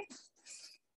sheet.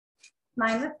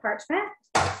 Mine with parchment.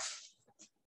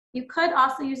 You could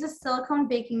also use a silicone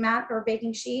baking mat or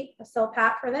baking sheet, a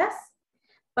Silpat for this.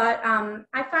 But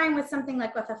I find with something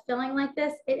like with a filling like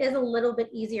this, it is a little bit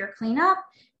easier cleanup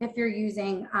if you're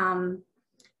using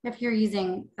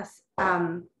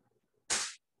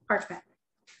parchment.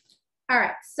 All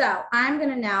right, so I'm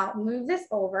gonna now move this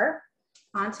over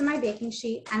onto my baking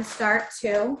sheet and start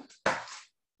to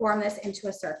form this into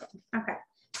a circle. Okay,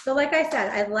 so like I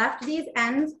said, I left these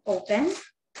ends open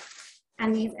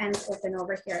and these ends open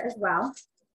over here as well.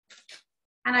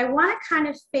 And I wanna kind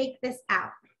of fake this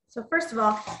out. So first of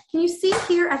all, can you see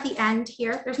here at the end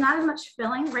here, there's not as much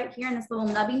filling right here in this little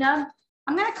nubby nub.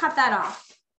 I'm gonna cut that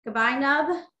off. Goodbye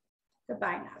nub,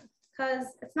 because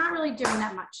it's not really doing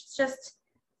that much. It's just,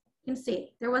 you can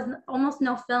see, there was almost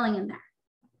no filling in there.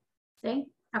 See?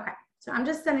 Okay, so I'm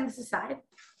just setting this aside.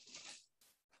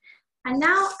 And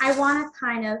now I wanna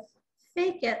kind of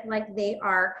fake it like they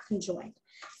are conjoined.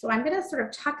 So I'm gonna sort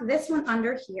of tuck this one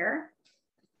under here.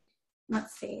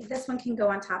 Let's see, this one can go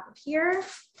on top of here.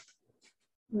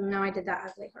 No, I did that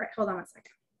ugly. All right, hold on one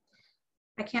second.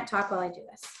 I can't talk while I do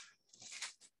this.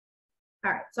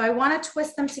 All right, so I want to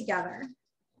twist them together.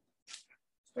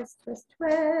 Twist, twist,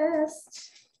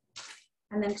 twist,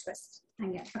 and then twist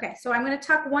again. Okay, so I'm going to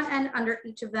tuck one end under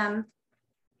each of them,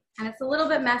 and it's a little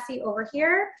bit messy over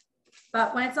here,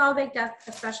 but when it's all baked up,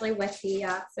 especially with the,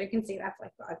 so you can see that's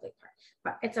like the ugly part,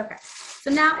 but it's okay.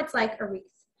 So now it's like a wreath.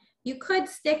 You could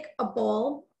stick a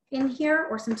bowl in here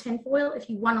or some tin foil if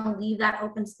you want to leave that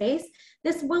open space.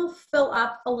 This will fill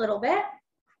up a little bit,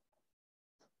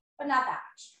 but not that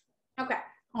much. Okay,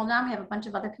 hold on, we have a bunch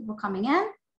of other people coming in.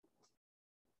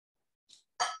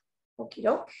 Okie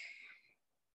doke.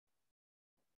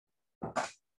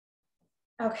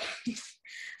 Okay,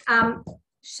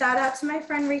 shout out to my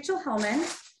friend Rachel Hillman,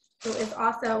 who is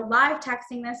also live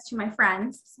texting this to my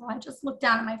friends. So I just looked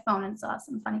down at my phone and saw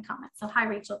some funny comments. So hi,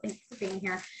 Rachel, thank you for being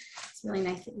here. It's really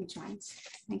nice that you joined.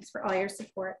 Thanks for all your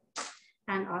support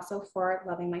and also for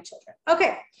loving my children.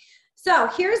 Okay, so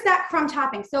here's that crumb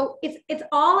topping. So it's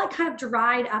all like kind of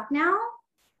dried up now,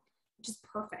 which is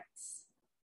perfect.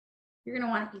 You're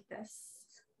gonna wanna eat this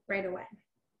right away.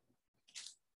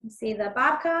 You see the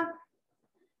babka?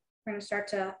 We're gonna start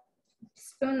to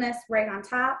spoon this right on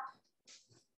top.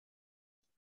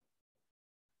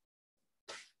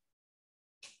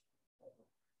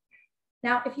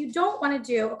 Now, if you don't want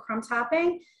to do a crumb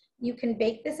topping, you can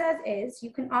bake this as is. You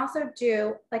can also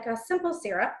do like a simple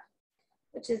syrup,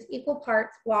 which is equal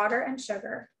parts water and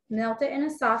sugar. Melt it in a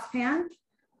saucepan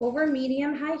over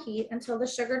medium-high heat until the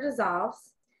sugar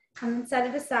dissolves, and then set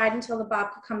it aside until the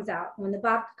babka comes out. When the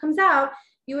babka comes out,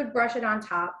 you would brush it on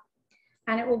top,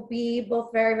 and it will be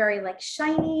both very, very like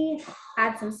shiny,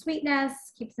 add some sweetness,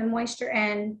 keep some moisture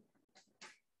in.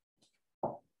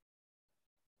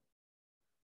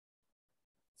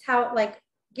 How it like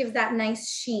gives that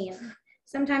nice sheen.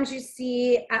 Sometimes you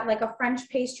see at like a French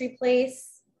pastry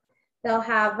place, they'll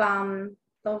have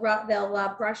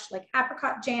they'll brush like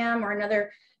apricot jam or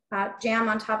another jam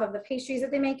on top of the pastries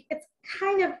that they make. It's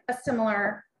kind of a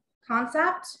similar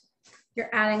concept. You're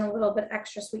adding a little bit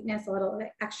extra sweetness, a little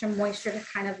bit extra moisture to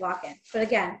kind of lock in. But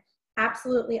again,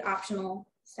 absolutely optional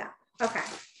step. Okay,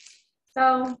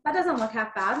 so that doesn't look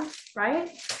half bad,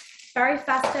 right? Very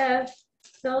festive.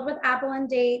 Filled with apple and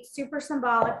date, super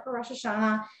symbolic for Rosh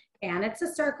Hashanah, and it's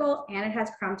a circle, and it has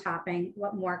crumb topping.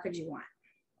 What more could you want?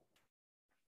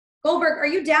 Goldberg, are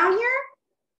you down here?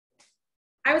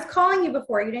 I was calling you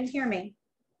before, you didn't hear me.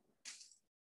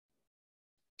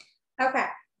 Okay,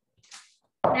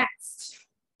 next.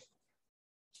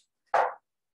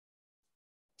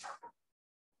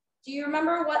 Do you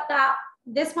remember what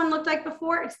this one looked like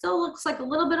before? It still looks like a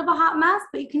little bit of a hot mess,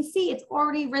 but you can see it's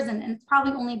already risen and it's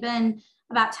probably only been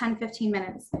about 10, 15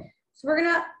 minutes. So we're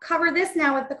gonna cover this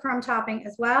now with the crumb topping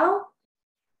as well.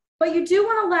 But you do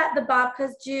wanna let the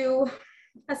babkas do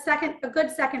a good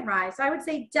second rise. So I would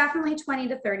say definitely 20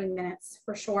 to 30 minutes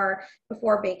for sure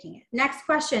before baking it. Next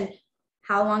question,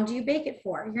 how long do you bake it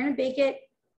for? You're gonna bake it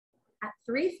at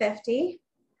 350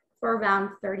 for around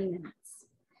 30 minutes.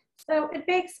 So it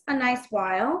bakes a nice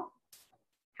while.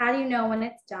 How do you know when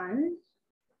it's done?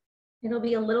 It'll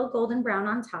be a little golden brown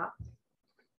on top.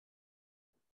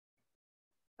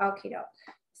 Okie doke.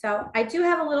 So I do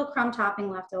have a little crumb topping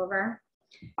left over.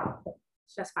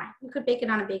 It's just fine. You could bake it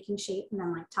on a baking sheet and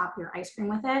then like top your ice cream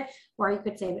with it, or you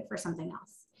could save it for something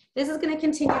else. This is going to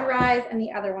continue to rise and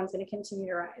the other one's going to continue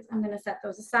to rise. I'm going to set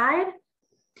those aside.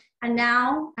 And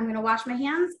now I'm going to wash my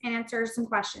hands and answer some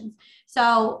questions.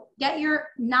 So get your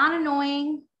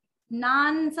non-annoying,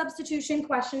 non-substitution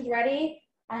questions ready,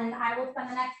 and I will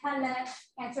spend the next 10 minutes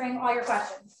answering all your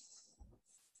questions.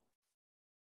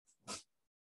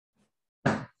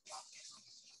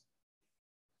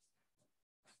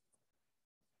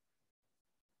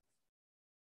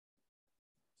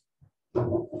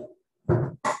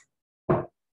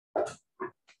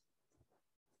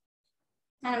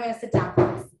 And I'm going to sit down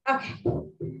for this. Okay.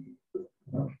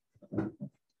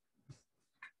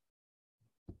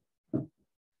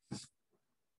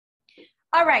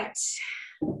 All right.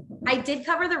 I did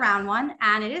cover the round one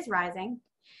and it is rising.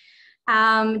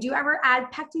 Do you ever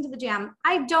add pectin to the jam?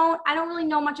 I don't really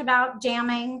know much about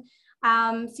jamming.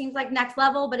 Seems like next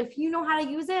level, but if you know how to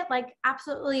use it, like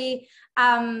absolutely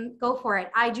go for it.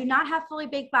 I do not have fully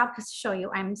baked babkas to show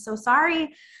you. I'm so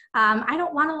sorry. I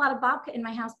don't want a lot of babka in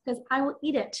my house because I will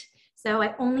eat it. So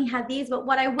I only had these, but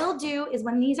what I will do is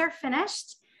when these are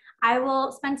finished, I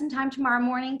will spend some time tomorrow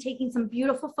morning taking some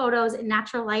beautiful photos in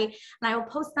natural light, and I will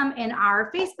post them in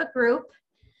our Facebook group,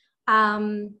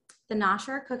 the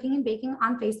Nosher Cooking and Baking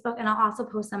on Facebook, and I'll also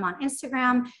post them on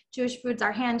Instagram. Jewish Foods,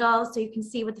 our handle, so you can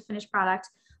see what the finished product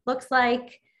looks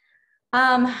like.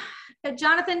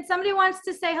 Jonathan, somebody wants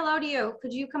to say hello to you.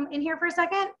 Could you come in here for a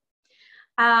second?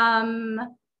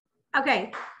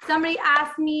 Okay, somebody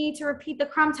asked me to repeat the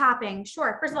crumb topping.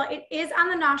 Sure, first of all, it is on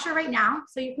the Nosher right now,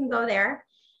 so you can go there.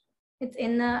 It's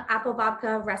in the apple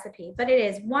babka recipe, but it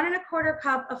is 1 1/4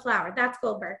 cup of flour. That's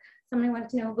Goldberg. Somebody wanted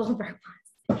to know who Goldberg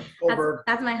was. Goldberg.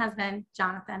 That's my husband,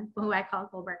 Jonathan, who I call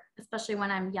Goldberg, especially when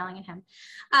I'm yelling at him.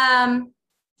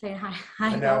 Saying hi.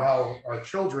 I know how our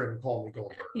children call me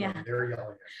Goldberg. Yeah, they're yelling at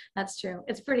me. That's true.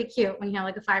 It's pretty cute when you have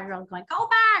like a 5-year-old going,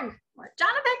 Goldberg, or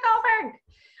Jonathan Goldberg.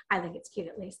 I think it's cute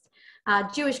at least.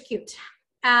 Jewish cute.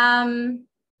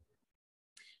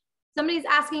 Somebody's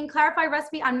asking, clarify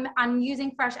recipe on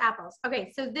using fresh apples.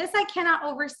 Okay, so this I cannot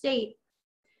overstate.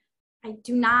 I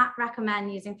do not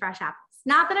recommend using fresh apples.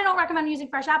 Not that I don't recommend using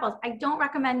fresh apples. I don't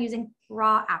recommend using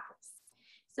raw apples.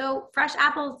 So fresh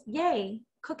apples, yay,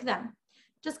 cook them.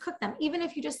 Just cook them. Even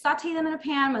if you just saute them in a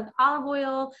pan with olive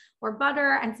oil or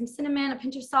butter and some cinnamon, a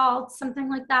pinch of salt, something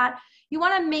like that. You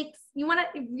want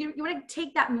to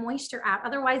take that moisture out.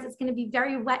 Otherwise, it's going to be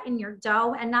very wet in your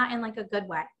dough and not in like a good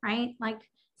way, right? Like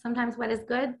sometimes wet is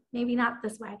good, maybe not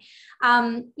this way.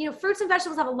 You know, fruits and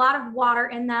vegetables have a lot of water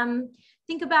in them.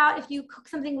 Think about if you cook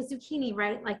something with zucchini,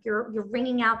 right? Like you're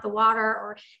wringing out the water,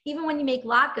 or even when you make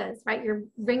latkes, right? You're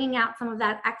wringing out some of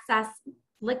that excess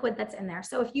liquid that's in there.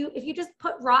 So if you just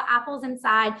put raw apples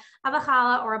inside of a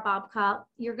challah or a babka,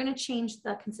 you're going to change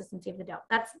the consistency of the dough.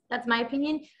 That's my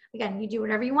opinion. Again, you do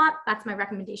whatever you want. That's my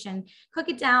recommendation. Cook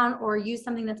it down or use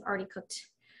something that's already cooked.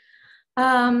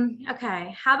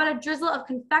 Okay. How about a drizzle of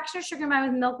confectioner sugar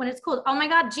combined with milk when it's cooled? Oh my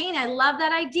God, Jane, I love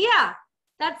that idea.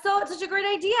 That's such a great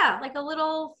idea. Like a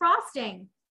little frosting,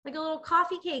 like a little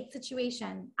coffee cake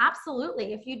situation.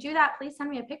 Absolutely. If you do that, please send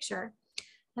me a picture.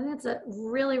 I think it's a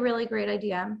really, really great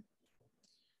idea.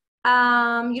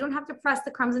 You don't have to press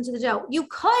the crumbs into the dough. You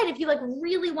could if you like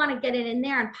really want to get it in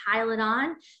there and pile it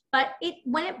on, but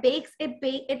when it bakes,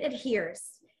 it adheres.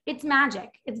 It's magic.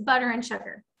 It's butter and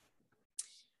sugar.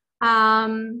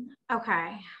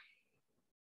 Okay.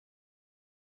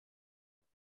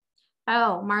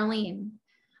 Oh, Marlene.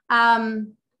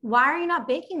 Why are you not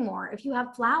baking more if you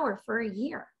have flour for a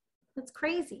year? That's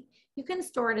crazy. You can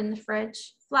store it in the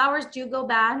fridge. Flours do go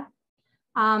bad,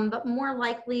 but more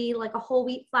likely like a whole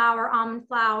wheat flour, almond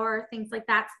flour, things like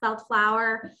that, spelt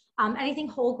flour, anything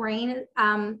whole grain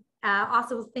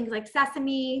Also things like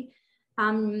sesame,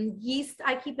 yeast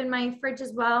I keep in my fridge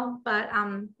as well. But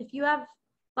if you have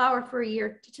flour for a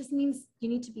year, it just means you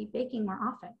need to be baking more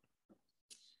often.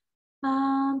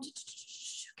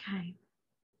 Okay.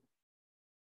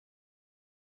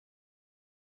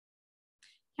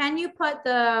 Can you put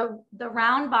the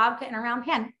round babka in a round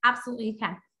pan? Absolutely you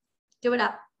can. Do it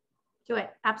up. Do it.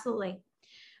 Absolutely.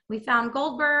 We found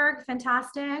Goldberg.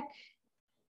 Fantastic.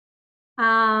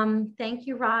 Thank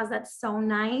you, Roz. That's so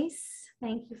nice.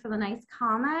 Thank you for the nice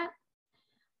comment.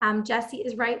 Jesse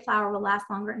is right. Flour will last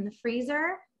longer in the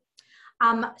freezer.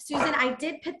 Susan, I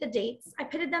did pit the dates. I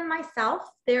pitted them myself.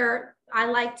 I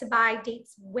like to buy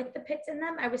dates with the pits in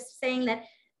them. I was saying that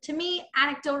to me,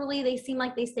 anecdotally, they seem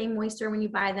like they stay moister when you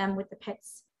buy them with the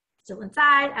pits still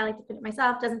inside. I like to pit it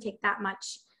myself. Doesn't take that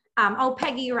much. Oh,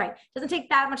 Peggy, you're right. Doesn't take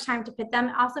that much time to pit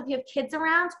them. Also, if you have kids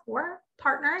around or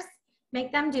partners,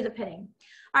 make them do the pitting.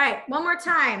 All right, one more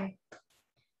time.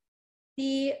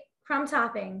 The crumb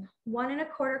topping, 1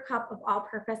 1/4 cup of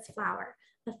all-purpose flour,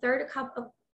 a third cup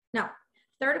of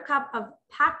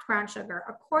packed brown sugar,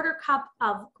 a 1/4 cup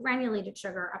of granulated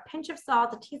sugar, a pinch of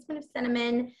salt, a teaspoon of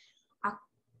cinnamon, a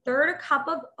 1/3 cup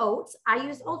of oats. I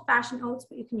use old-fashioned oats,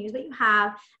 but you can use what you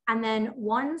have. And then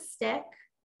 1 stick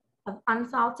of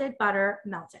unsalted butter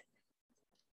melted.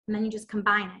 And then you just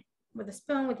combine it with a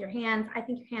spoon, with your hands. I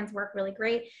think your hands work really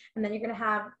great. And then you're gonna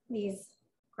have these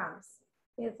crumbs.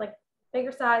 It's like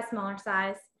bigger size, smaller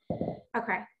size.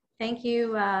 Okay, thank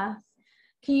you.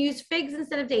 Can you use figs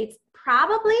instead of dates?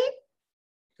 Probably.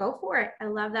 Go for it. I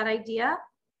love that idea.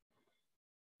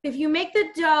 If you make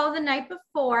the dough the night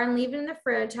before and leave it in the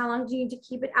fridge, how long do you need to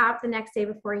keep it out the next day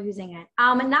before using it?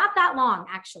 And not that long,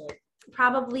 actually.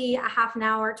 Probably a half an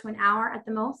hour to an hour at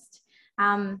the most,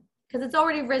 because it's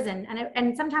already risen.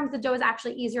 And sometimes the dough is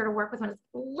actually easier to work with when it's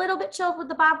a little bit chilled with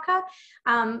the babka,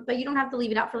 but you don't have to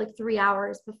leave it out for like 3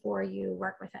 hours before you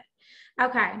work with it.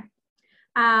 Okay.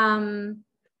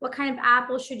 What kind of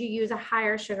apple should you use? A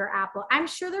higher sugar apple? I'm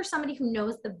sure there's somebody who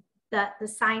knows the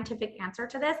scientific answer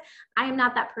to this. I am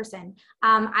not that person.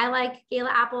 I like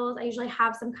Gala apples. I usually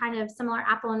have some kind of similar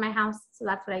apple in my house, so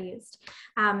that's what I used.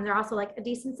 They're also like a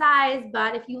decent size,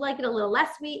 but if you like it a little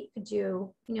less sweet, you could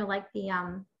do, you know, like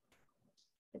the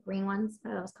green ones.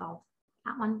 What are those called?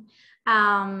 That one.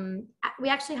 We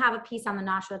actually have a piece on the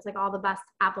Nosher. It's like all the best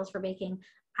apples for baking.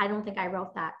 I don't think I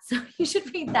wrote that, so you should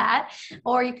read that,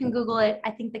 or you can Google it.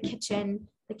 I think The Kitchen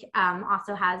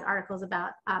also has articles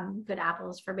about good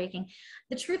apples for baking.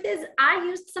 The truth is, I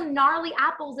used some gnarly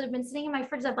apples that have been sitting in my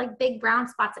fridge that have like big brown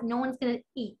spots that no one's gonna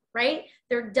eat, right?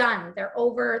 They're done, they're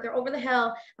over the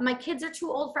hill, and my kids are too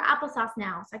old for applesauce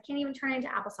now, so I can't even turn it into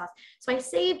applesauce. So I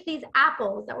saved these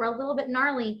apples that were a little bit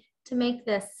gnarly to make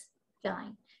this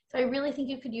filling. So I really think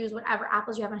you could use whatever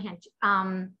apples you have on hand.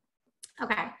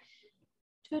 Okay.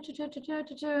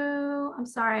 I'm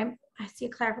sorry, I see a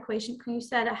clarification. You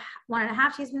said 1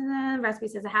 1/2 teaspoon, the recipe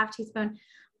says a 1/2 teaspoon.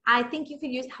 I think you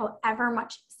could use however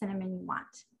much cinnamon you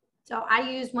want. So I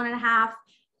used 1 1/2,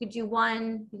 you could do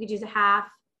 1, you could use a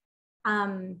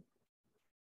 1/2.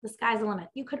 The sky's the limit.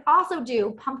 You could also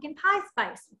do pumpkin pie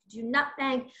spice, you could do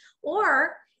nutmeg,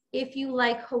 or if you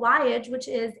like Hawaiian, which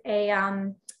is a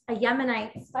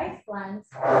Yemenite spice blend.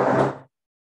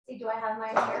 See, do I have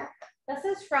mine here? This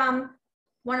is from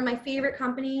one of my favorite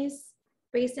companies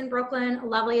based in Brooklyn, a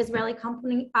lovely Israeli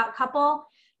couple,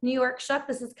 New York Shook.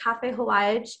 This is Cafe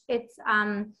Hawaiian.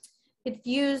 It's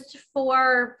used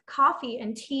for coffee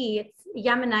and tea. It's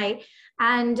Yemenite,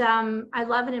 and I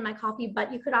love it in my coffee,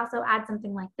 but you could also add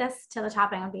something like this to the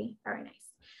topping. It would be very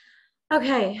nice.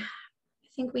 Okay, I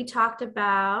think we talked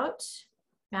about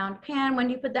round pan. When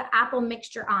do you put the apple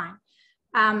mixture on?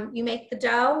 You make the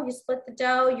dough, you split the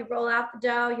dough, you roll out the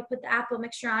dough, you put the apple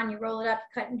mixture on, you roll it up,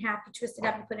 you cut it in half, you twist it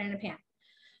up, you put it in a pan.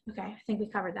 Okay, I think we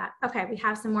covered that. Okay, we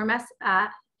have some more mess.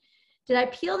 Did I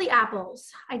peel the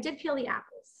apples? I did peel the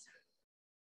apples.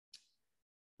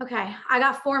 Okay, I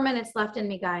got 4 minutes left in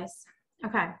me, guys.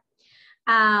 Okay.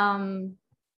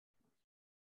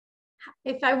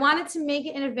 If I wanted to make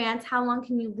it in advance, how long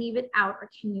can you leave it out or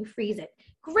can you freeze it?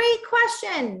 Great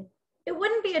question. It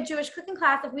wouldn't be a Jewish cooking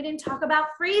class if we didn't talk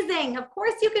about freezing. Of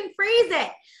course you can freeze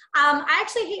it. I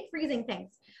actually hate freezing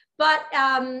things, but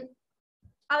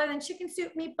other than chicken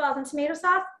soup, meatballs, and tomato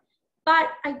sauce, but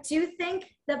I do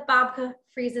think that babka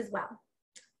freezes well.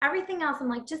 Everything else, I'm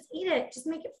like, just eat it, just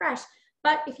make it fresh.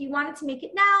 But if you wanted to make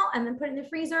it now and then put it in the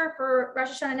freezer for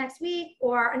Rosh Hashanah next week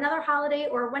or another holiday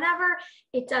or whenever,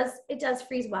 it does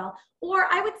freeze well. Or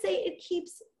I would say it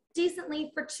keeps decently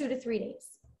for 2 to 3 days.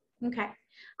 Okay.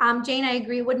 Jane, I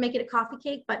agree, would make it a coffee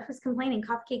cake, but who's complaining?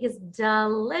 Coffee cake is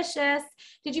delicious.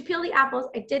 Did you peel the apples?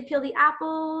 I did peel the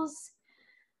apples.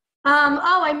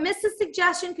 Oh, I missed a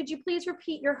suggestion. Could you please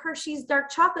repeat your Hershey's dark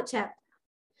chocolate chip?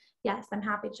 Yes, I'm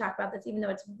happy to talk about this, even though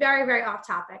it's very, very off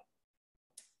topic.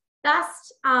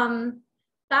 Best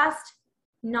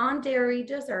non-dairy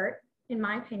dessert, in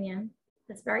my opinion,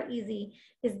 that's very easy,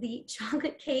 is the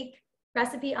chocolate cake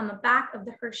recipe on the back of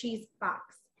the Hershey's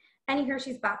box. Any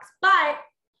Hershey's box, but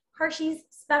Hershey's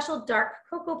special dark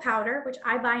cocoa powder, which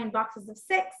I buy in boxes of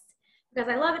 6, because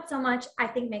I love it so much, I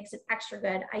think makes it extra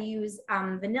good. I use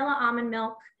vanilla almond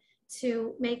milk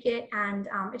to make it, and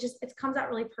it comes out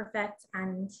really perfect.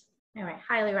 And anyway,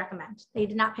 highly recommend. They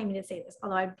did not pay me to say this,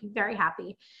 although I'd be very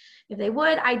happy if they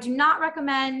would. I do not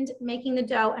recommend making the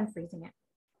dough and freezing it.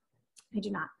 I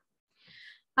do not.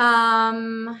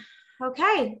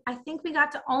 Okay, I think we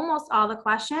got to almost all the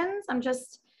questions. I'm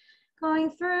just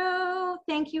going through.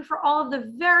 Thank you for all of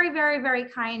the very, very, very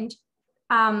kind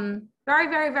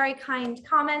very kind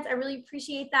comments. I really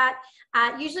appreciate that.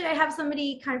 Usually I have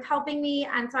somebody kind of helping me,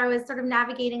 and so I was sort of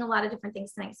navigating a lot of different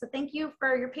things tonight. So thank you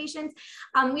for your patience.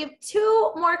 We have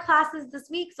 2 more classes this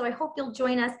week, so I hope you'll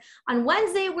join us. On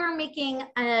Wednesday, we're making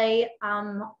a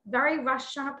very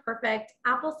Rosh Hashanah perfect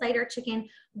apple cider chicken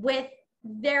with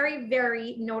very,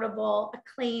 very notable,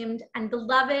 acclaimed, and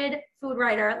beloved food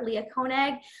writer, Leah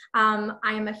Koenig. I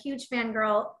am a huge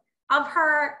fangirl of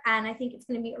her, and I think it's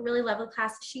going to be a really lovely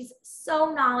class. She's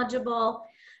so knowledgeable.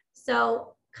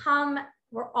 So come,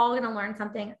 we're all going to learn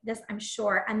something, this I'm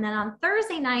sure. And then on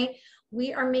Thursday night,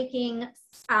 we are making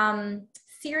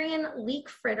Syrian leek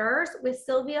fritters with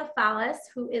Sylvia Fallis,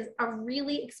 who is a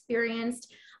really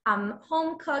experienced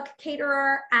home cook,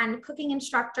 caterer, and cooking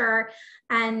instructor.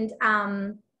 And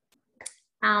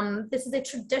this is a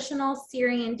traditional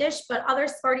Syrian dish, but other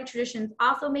Sephardi traditions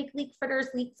also make leek fritters.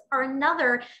 Leeks are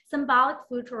another symbolic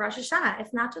food for Rosh Hashanah.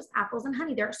 It's not just apples and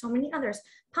honey. There are so many others.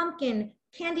 Pumpkin,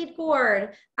 candied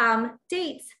gourd,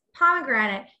 dates,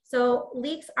 pomegranate. So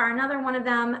leeks are another one of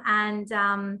them, and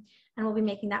we'll be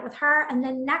making that with her. And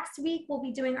then next week, we'll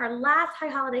be doing our last high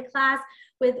holiday class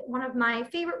with one of my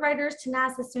favorite writers,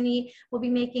 Tanaz Hassouni. We'll be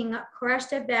making Koresh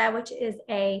Teveh, which is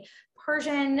a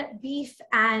Persian beef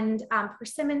and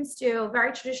persimmon stew,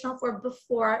 very traditional for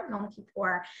before Yom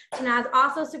Kippur. Tanaz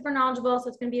also super knowledgeable, so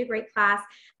it's going to be a great class,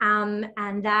 and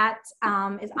that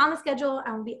is on the schedule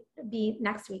and will be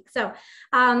next week. So,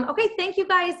 okay, thank you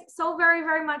guys so very,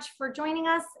 very much for joining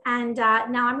us, and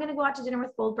now I'm going to go out to dinner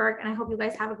with Goldberg, and I hope you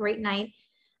guys have a great night.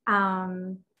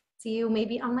 See you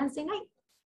maybe on Wednesday night.